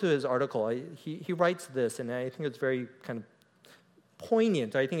close to his article, he writes this, and I think it's very kind of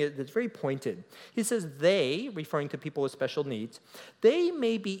poignant. I think it's very pointed. He says they, referring to people with special needs, they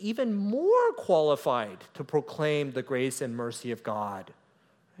may be even more qualified to proclaim the grace and mercy of God.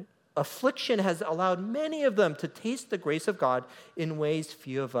 Affliction has allowed many of them to taste the grace of God in ways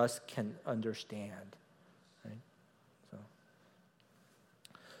few of us can understand. Right? So.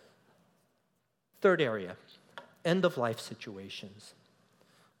 Third area, end-of-life situations.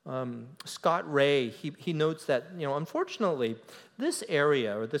 Scott Ray, he notes that, unfortunately, this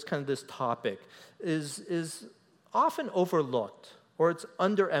area or this topic is often overlooked, or it's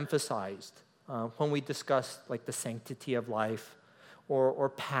underemphasized when we discuss like the sanctity of life, or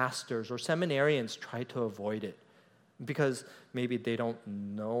pastors or seminarians try to avoid it because maybe they don't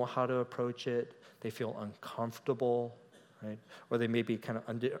know how to approach it, they feel uncomfortable, right? Or they may be kind of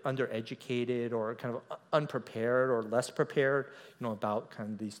undereducated or kind of unprepared or less prepared, about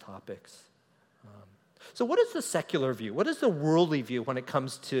kind of these topics. So what is the secular view? What is the worldly view when it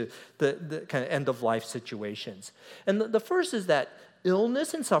comes to the kind of end-of-life situations? And the first is that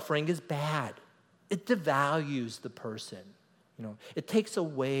illness and suffering is bad. It devalues the person. It takes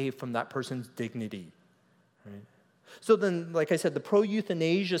away from that person's dignity. Right? So then, like I said, the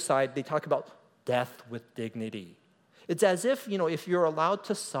pro-euthanasia side, they talk about death with dignity. It's as if, if you're allowed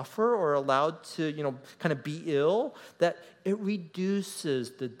to suffer or allowed to, kind of be ill, that it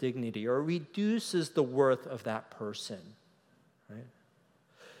reduces the dignity or reduces the worth of that person, right?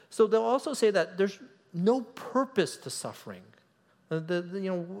 So they'll also say that there's no purpose to suffering.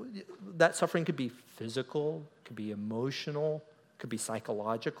 That suffering could be physical, could be emotional, could be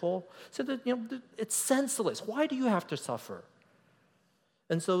psychological. So that, it's senseless. Why do you have to suffer?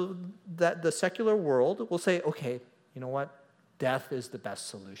 And so that the secular world will say, okay, you know what? Death is the best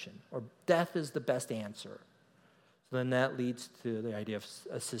solution, or death is the best answer. So then that leads to the idea of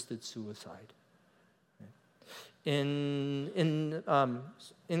assisted suicide. In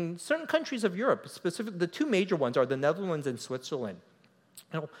certain countries of Europe, specifically the 2 major ones are the Netherlands and Switzerland.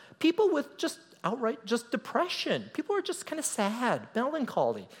 People with just outright depression. People are just kind of sad,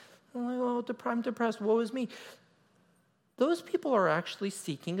 melancholy. I'm depressed. Woe is me. Those people are actually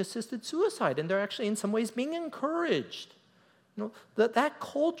seeking assisted suicide, and they're actually in some ways being encouraged. That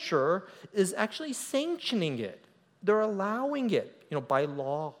culture is actually sanctioning it. They're allowing it, by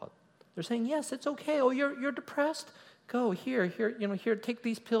law. They're saying, yes, it's okay. Oh, you're depressed? Go here, take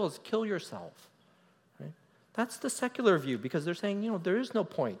these pills, kill yourself. Right? That's the secular view, because they're saying, there is no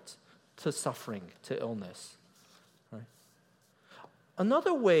point to suffering, to illness. Right?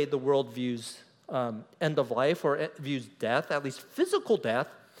 Another way the world views end of life or views death, at least physical death,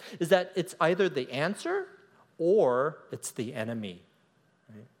 is that it's either the answer or it's the enemy.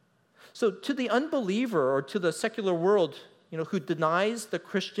 Right? So to the unbeliever or to the secular world, who denies the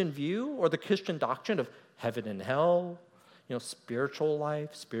Christian view or the Christian doctrine of heaven and hell, spiritual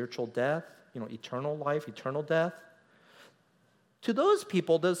life, spiritual death, eternal life, eternal death. To those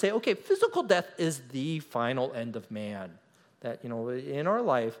people, they'll say, okay, physical death is the final end of man. That, in our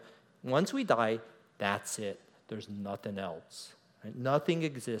life, once we die, that's it. There's nothing else. Right? Nothing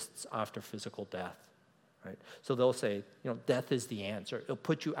exists after physical death. Right? So they'll say, death is the answer. It'll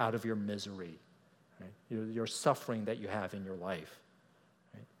put you out of your misery, right? Your suffering that you have in your life.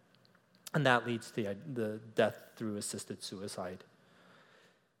 Right? And that leads to the death through assisted suicide.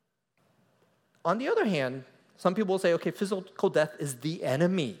 On the other hand, some people will say, okay, physical death is the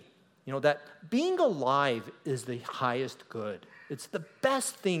enemy. That being alive is the highest good. It's the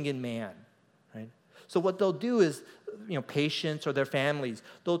best thing in man, right? So what they'll do is, patients or their families,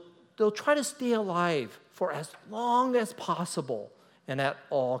 they'll try to stay alive for as long as possible and at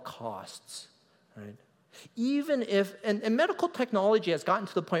all costs, right? Even if, and medical technology has gotten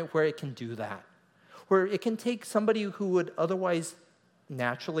to the point where it can do that, where it can take somebody who would otherwise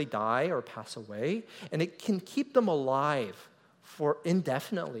naturally die or pass away, and it can keep them alive for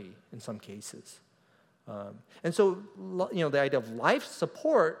indefinitely in some cases. And so, the idea of life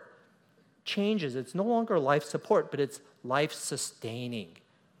support changes. It's no longer life support, but it's life sustaining.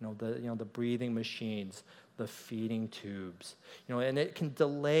 The breathing machines, the feeding tubes, and it can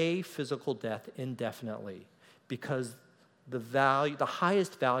delay physical death indefinitely because the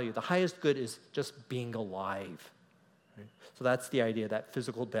highest value, the highest good is just being alive. Right? So that's the idea that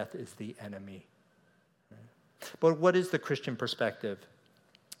physical death is the enemy. Right? But what is the Christian perspective?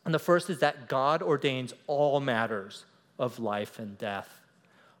 And the first is that God ordains all matters of life and death.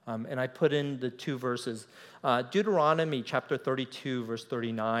 And I put in the two verses. Deuteronomy chapter 32, verse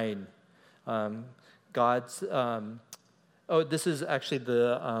 39. This is actually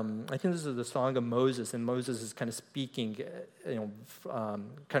I think this is the Song of Moses, and Moses is kind of speaking,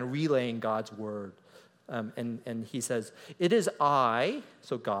 kind of relaying God's word. And he says, "It is I,"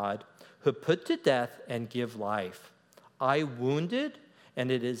 so God, "who put to death and give life. I wounded, and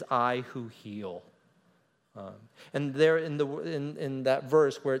it is I who heal." And there in that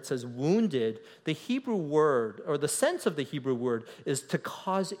verse where it says wounded, the Hebrew word, or the sense of the Hebrew word, is to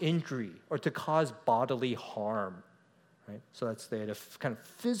cause injury or to cause bodily harm. Right? So that's the idea of kind of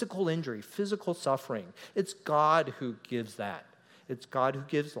physical injury, physical suffering. It's God who gives that. It's God who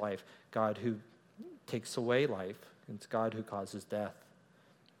gives life, God who takes away life. It's God who causes death.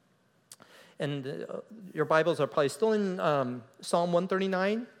 And your Bibles are probably still in Psalm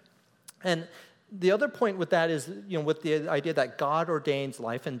 139. And the other point with that is, with the idea that God ordains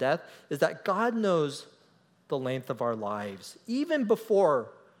life and death, is that God knows the length of our lives. Even before,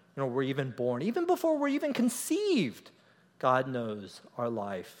 we're even born, even before we're even conceived, God knows our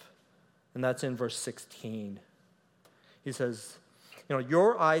life. And that's in verse 16. He says,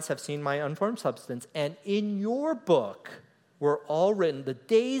 "Your eyes have seen my unformed substance, and in your book were all written the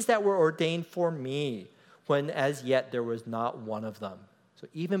days that were ordained for me, when as yet there was not one of them." So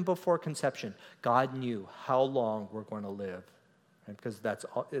even before conception, God knew how long we're going to live, right? Because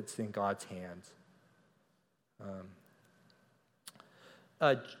it's in God's hands.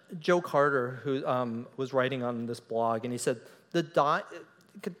 Joe Carter, who was writing on this blog, and he said,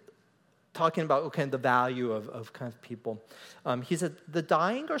 talking about the value of kind of people, he said, the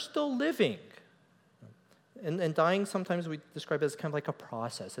dying are still living. And dying, sometimes we describe it as kind of like a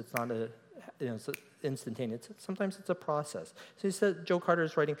process. It's not it's instantaneous. Sometimes it's a process. So he said, Joe Carter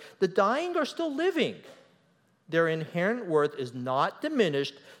is writing, the dying are still living. Their inherent worth is not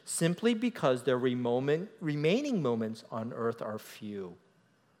diminished simply because their remaining moments on earth are few.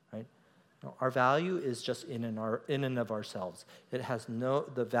 Right? Our value is just in and of ourselves. It has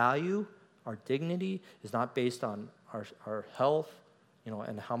the value, our dignity is not based on our health,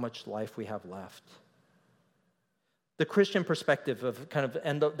 and how much life we have left. The Christian perspective of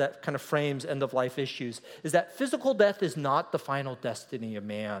that kind of frames end-of-life issues is that physical death is not the final destiny of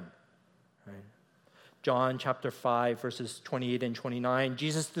man. Right? John chapter 5, verses 28 and 29,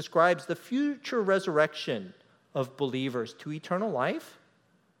 Jesus describes the future resurrection of believers to eternal life.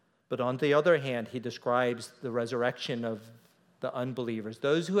 But on the other hand, he describes the resurrection of the unbelievers.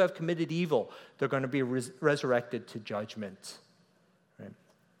 Those who have committed evil, they're going to be resurrected to judgment. Right?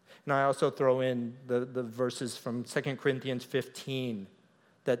 And I also throw in the verses from 2 Corinthians 15,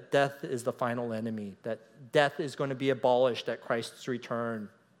 that death is the final enemy, that death is going to be abolished at Christ's return.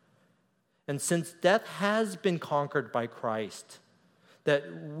 And since death has been conquered by Christ, that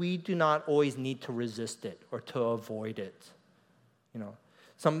we do not always need to resist it or to avoid it.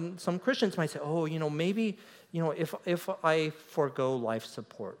 Some Christians might say, maybe, if I forego life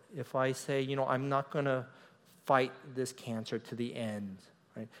support, if I say, I'm not going to fight this cancer to the end,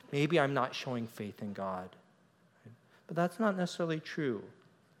 right? Maybe I'm not showing faith in God. Right? But that's not necessarily true.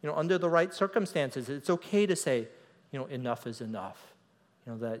 Under the right circumstances, it's okay to say, enough is enough.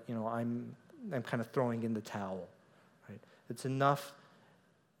 That, I'm kind of throwing in the towel, right? It's enough,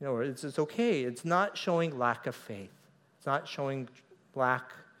 it's okay. It's not showing lack of faith. It's not showing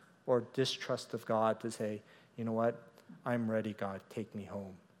lack or distrust of God to say, you know what, I'm ready, God, take me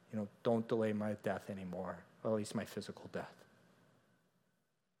home. Don't delay my death anymore, or at least my physical death.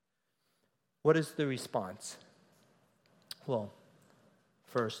 What is the response? Well,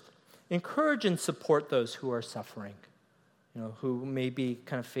 first, encourage and support those who are suffering, who may be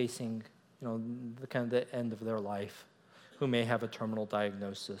kind of facing, the end of their life, who may have a terminal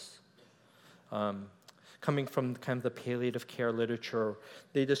diagnosis. Coming from kind of the palliative care literature,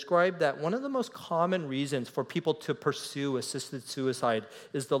 they describe that one of the most common reasons for people to pursue assisted suicide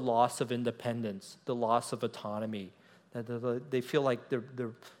is the loss of independence, the loss of autonomy. That they feel like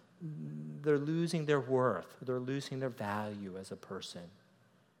they're losing their worth, they're losing their value as a person.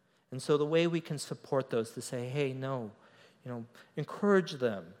 And so the way we can support those to say, hey, no, encourage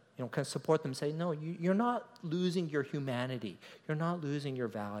them, kind of support them, say, no, you're not losing your humanity, you're not losing your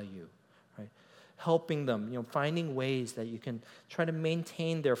value, right? Helping them, finding ways that you can try to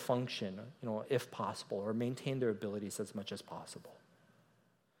maintain their function, if possible, or maintain their abilities as much as possible.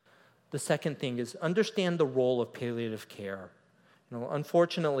 The second thing is understand the role of palliative care.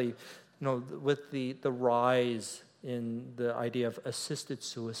 Unfortunately, with the rise in the idea of assisted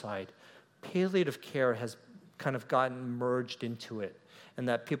suicide, palliative care has kind of gotten merged into it, and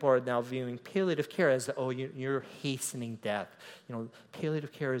that people are now viewing palliative care as, you're hastening death.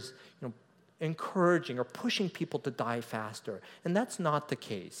 Palliative care is, encouraging or pushing people to die faster, and that's not the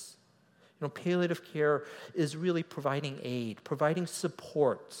case. Palliative care is really providing aid, providing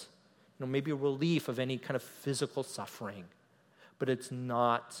support, maybe relief of any kind of physical suffering, but it's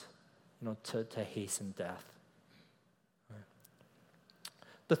not, to hasten death. Right.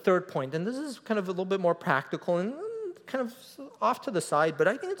 The third point, and this is kind of a little bit more practical and kind of off to the side, but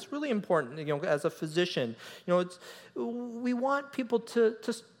I think it's really important, as a physician, we want people to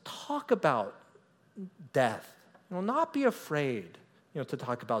talk about death, not be afraid, to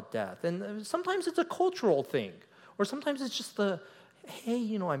talk about death. And sometimes it's a cultural thing, or sometimes it's just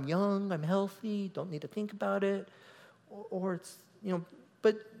hey, I'm young, I'm healthy, don't need to think about it, or it's,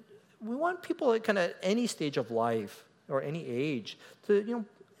 but we want people at kind of any stage of life or any age to, in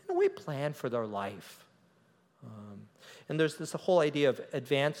a way, plan for their life. And there's this whole idea of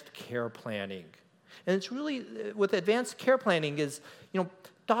advanced care planning. And it's really, with advanced care planning is,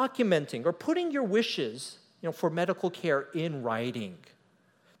 documenting or putting your wishes, for medical care in writing.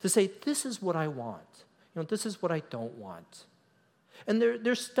 To say, this is what I want. This is what I don't want. And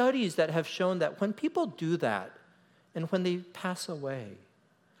there's studies that have shown that when people do that, and when they pass away,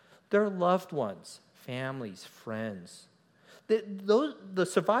 their loved ones, families, friends, the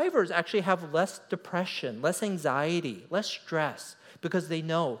survivors actually have less depression, less anxiety, less stress, because they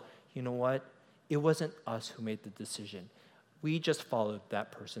know, what? It wasn't us who made the decision. We just followed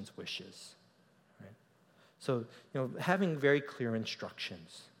that person's wishes. Right? So, having very clear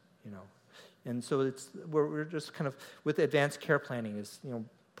instructions, And so we're just kind of, with advanced care planning is,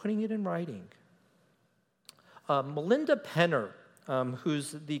 putting it in writing. Melinda Penner,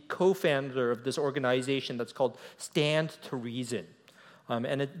 who's the co-founder of this organization that's called Stand to Reason.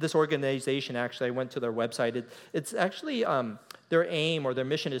 This organization, actually, I went to their website. It's actually, their aim or their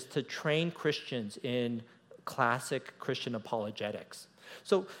mission is to train Christians in classic Christian apologetics.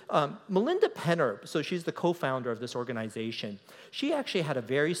 So Melinda Penner, so she's the co-founder of this organization, she actually had a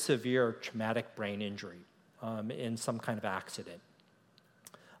very severe traumatic brain injury in some kind of accident.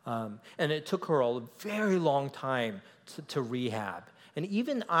 And it took her a very long time to rehab. And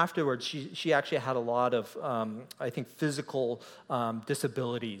even afterwards, she actually had a lot of, I think, physical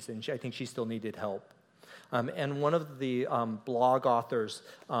disabilities, and I think she still needed help. And one of the blog authors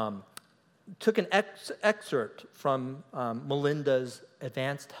took an excerpt from Melinda's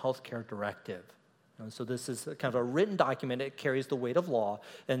Advanced Healthcare Directive. So this is kind of a written document. It carries the weight of law,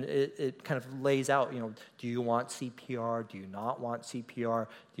 and it kind of lays out, do you want CPR? Do you not want CPR?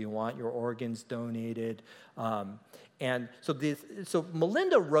 Do you want your organs donated? And so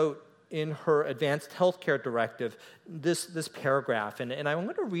Melinda wrote in her Advanced Healthcare Directive this paragraph, and I'm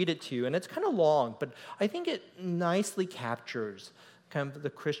going to read it to you, and it's kind of long, but I think it nicely captures kind of the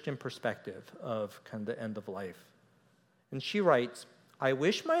Christian perspective of kind of the end of life. And she writes, I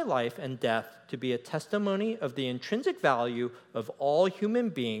wish my life and death to be a testimony of the intrinsic value of all human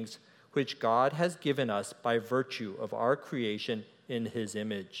beings which God has given us by virtue of our creation in his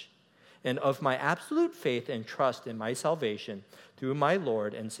image, and of my absolute faith and trust in my salvation through my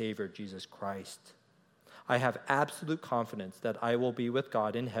Lord and Savior, Jesus Christ. I have absolute confidence that I will be with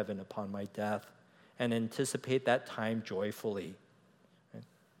God in heaven upon my death and anticipate that time joyfully. Right?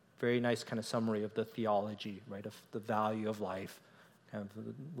 Very nice kind of summary of the theology, right, of the value of life, kind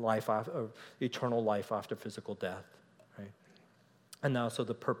of life after, eternal life after physical death, right? And also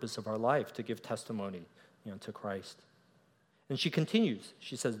the purpose of our life, to give testimony, to Christ. And she continues.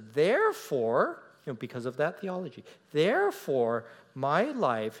 She says, therefore, because of that theology, therefore, my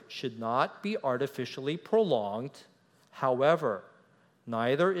life should not be artificially prolonged. However,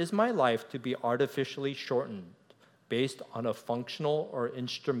 neither is my life to be artificially shortened based on a functional or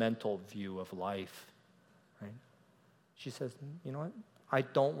instrumental view of life. Right? She says, you know what? I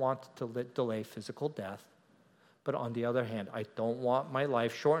don't want to delay physical death, but on the other hand, I don't want my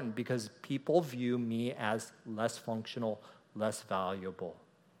life shortened because people view me as less functional, less valuable.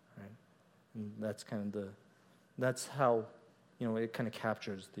 Right? And that's how, it kind of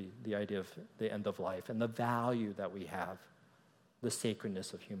captures the idea of the end of life and the value that we have, the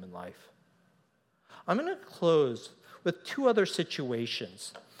sacredness of human life. I'm going to close with two other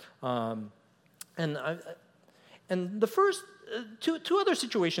situations. And the first, two other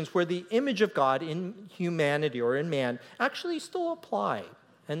situations where the image of God in humanity or in man actually still apply.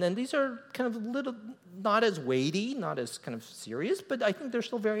 And then these are kind of not as weighty, not as kind of serious, but I think they're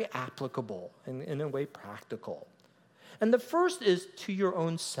still very applicable and in a way practical. And the first is to your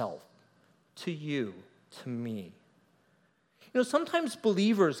own self, to you, to me. Sometimes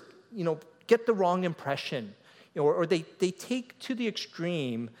believers, get the wrong impression, or they take to the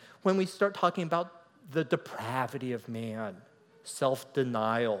extreme when we start talking about the depravity of man,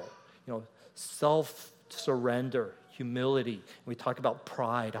 self-denial, self-surrender, humility. We talk about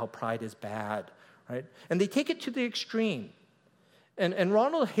pride, how pride is bad, right? And they take it to the extreme. And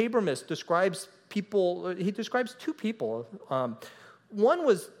Ronald Habermas describes two people. One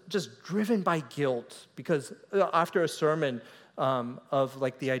was just driven by guilt because after a sermon of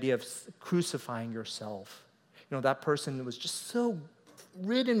like the idea of crucifying yourself, that person was just so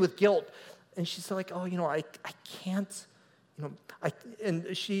ridden with guilt. And she's like, I can't, and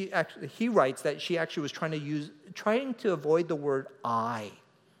he writes that she actually was trying to avoid the word I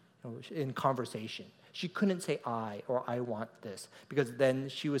in conversation. She couldn't say I or I want this because then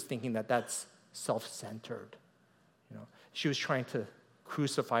she was thinking that that's self-centered. She was trying to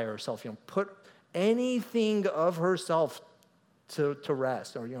crucify herself, put anything of herself to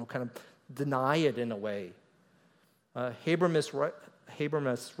rest or, kind of deny it in a way. Habermas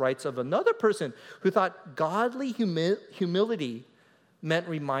writes of another person who thought godly humility meant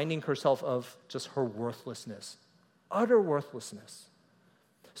reminding herself of just her worthlessness, utter worthlessness.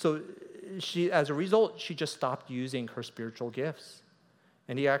 So as a result, she just stopped using her spiritual gifts.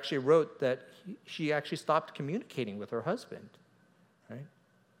 And he actually wrote that she actually stopped communicating with her husband, right?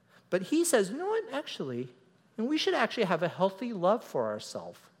 But he says, you know what, actually, and we should actually have a healthy love for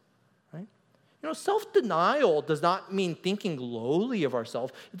ourselves, right? Self-denial does not mean thinking lowly of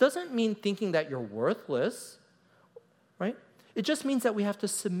ourselves. It doesn't mean thinking that you're worthless, right? It just means that we have to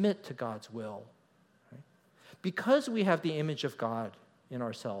submit to God's will, right? Because we have the image of God in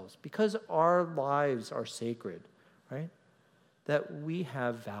ourselves, because our lives are sacred, right? That we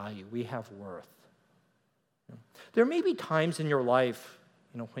have value, we have worth. There may be times in your life,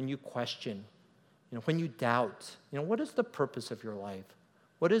 when you question, when you doubt, what is the purpose of your life?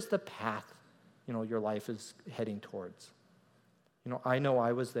 What is the path, your life is heading towards? I know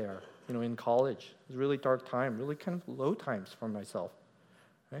I was there, in college. It was a really dark time, really kind of low times for myself,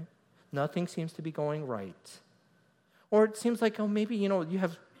 right? Nothing seems to be going right. Or it seems like, maybe, you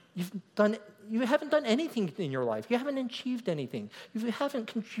haven't done anything in your life. You haven't achieved anything. You haven't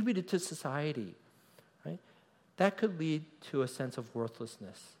contributed to society, right? That could lead to a sense of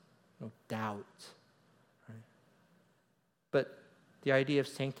worthlessness, doubt, right? But the idea of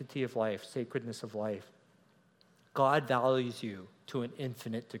sanctity of life, sacredness of life, God values you to an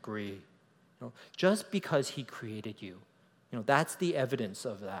infinite degree. Just because he created you, that's the evidence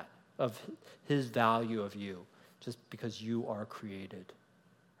of that, of his value of you, just because you are created.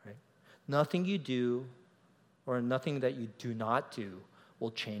 Nothing you do or nothing that you do not do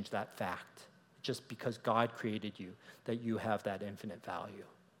will change that fact. Just because God created you, that you have that infinite value.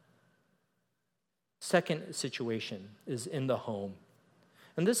 Second situation is in the home.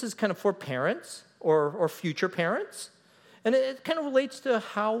 And this is kind of for parents or future parents. And it kind of relates to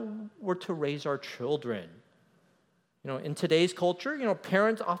how we're to raise our children. In today's culture,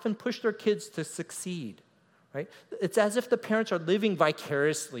 parents often push their kids to succeed. Right? It's as if the parents are living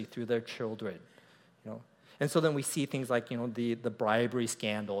vicariously through their children, And so then we see things like, the bribery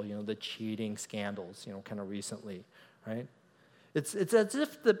scandal, the cheating scandals, kind of recently, right? It's as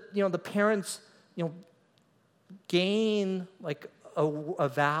if the parents, gain like a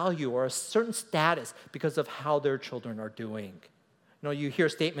value or a certain status because of how their children are doing. You know, you hear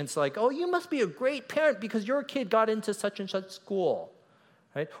statements like, oh, you must be a great parent because your kid got into such and such school,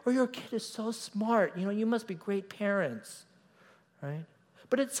 right? Or your kid is so smart, you know, you must be great parents, right?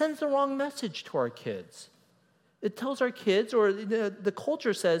 But it sends the wrong message to our kids. It tells our kids, or the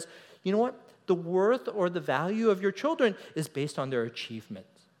culture says, you know what? The worth or the value of your children is based on their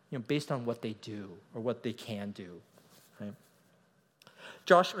achievements, you know, based on what they do or what they can do, right?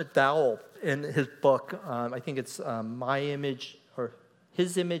 Josh McDowell, in his book, I think it's My Image, or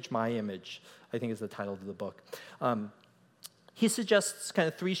His Image, My Image, I think is the title of the book. He suggests kind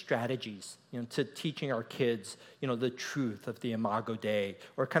of 3 strategies, you know, to teaching our kids, you know, the truth of the Imago Dei,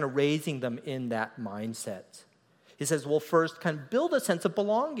 or kind of raising them in that mindset. He says, well, first, kind of build a sense of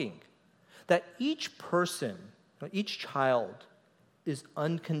belonging, that each person, you know, each child is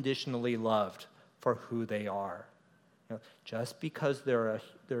unconditionally loved for who they are. You know, just because they're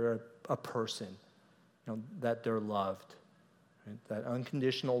a person, you know, that they're loved, right? That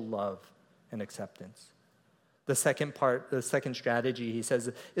unconditional love and acceptance. The second strategy, he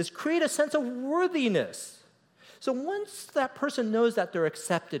says, is create a sense of worthiness. So once that person knows that they're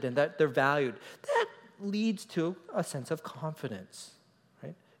accepted and that they're valued, that leads to a sense of confidence,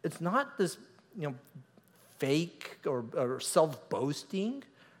 right? It's not this, you know, fake or self-boasting,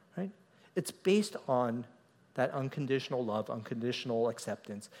 right? It's based on that unconditional love, unconditional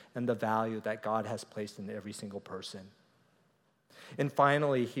acceptance, and the value that God has placed in every single person. And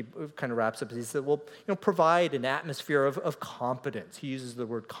finally, he kind of wraps up. He said, well, you know, provide an atmosphere of competence. He uses the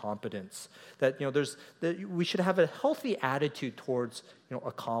word competence. That, you know, we should have a healthy attitude towards, you know,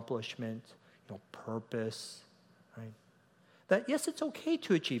 accomplishment, you know, purpose, right? That, yes, it's okay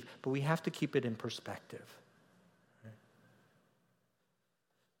to achieve, but we have to keep it in perspective. Right?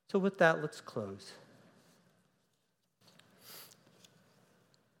 So with that, let's close.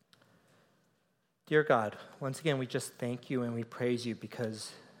 Dear God, once again, we just thank you and we praise you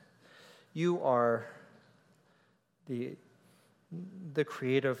because you are the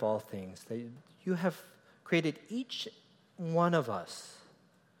creator of all things. That you have created each one of us,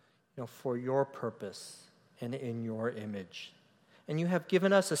 you know, for your purpose and in your image. And you have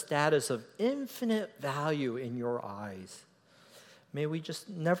given us a status of infinite value in your eyes. May we just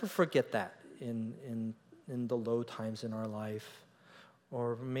never forget that in the low times in our life.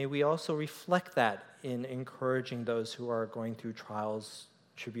 Or may we also reflect that in encouraging those who are going through trials,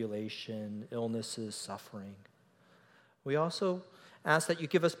 tribulation, illnesses, suffering. We also ask that you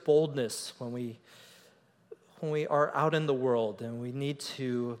give us boldness when we are out in the world, and we need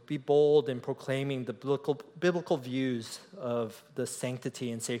to be bold in proclaiming the biblical views of the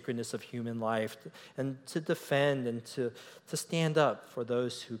sanctity and sacredness of human life, and to defend and to stand up for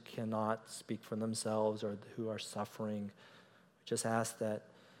those who cannot speak for themselves or who are suffering. Just ask that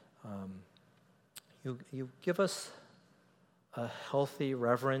you give us a healthy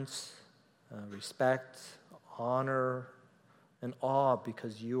reverence, respect, honor, and awe,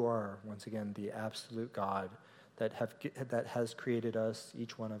 because you are, once again, the absolute God that has created us,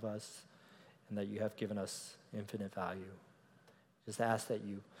 each one of us, and that you have given us infinite value. Just ask that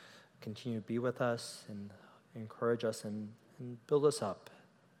you continue to be with us and encourage us and build us up,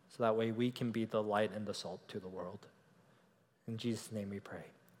 so that way we can be the light and the salt to the world. In Jesus' name we pray.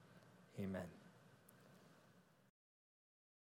 Amen.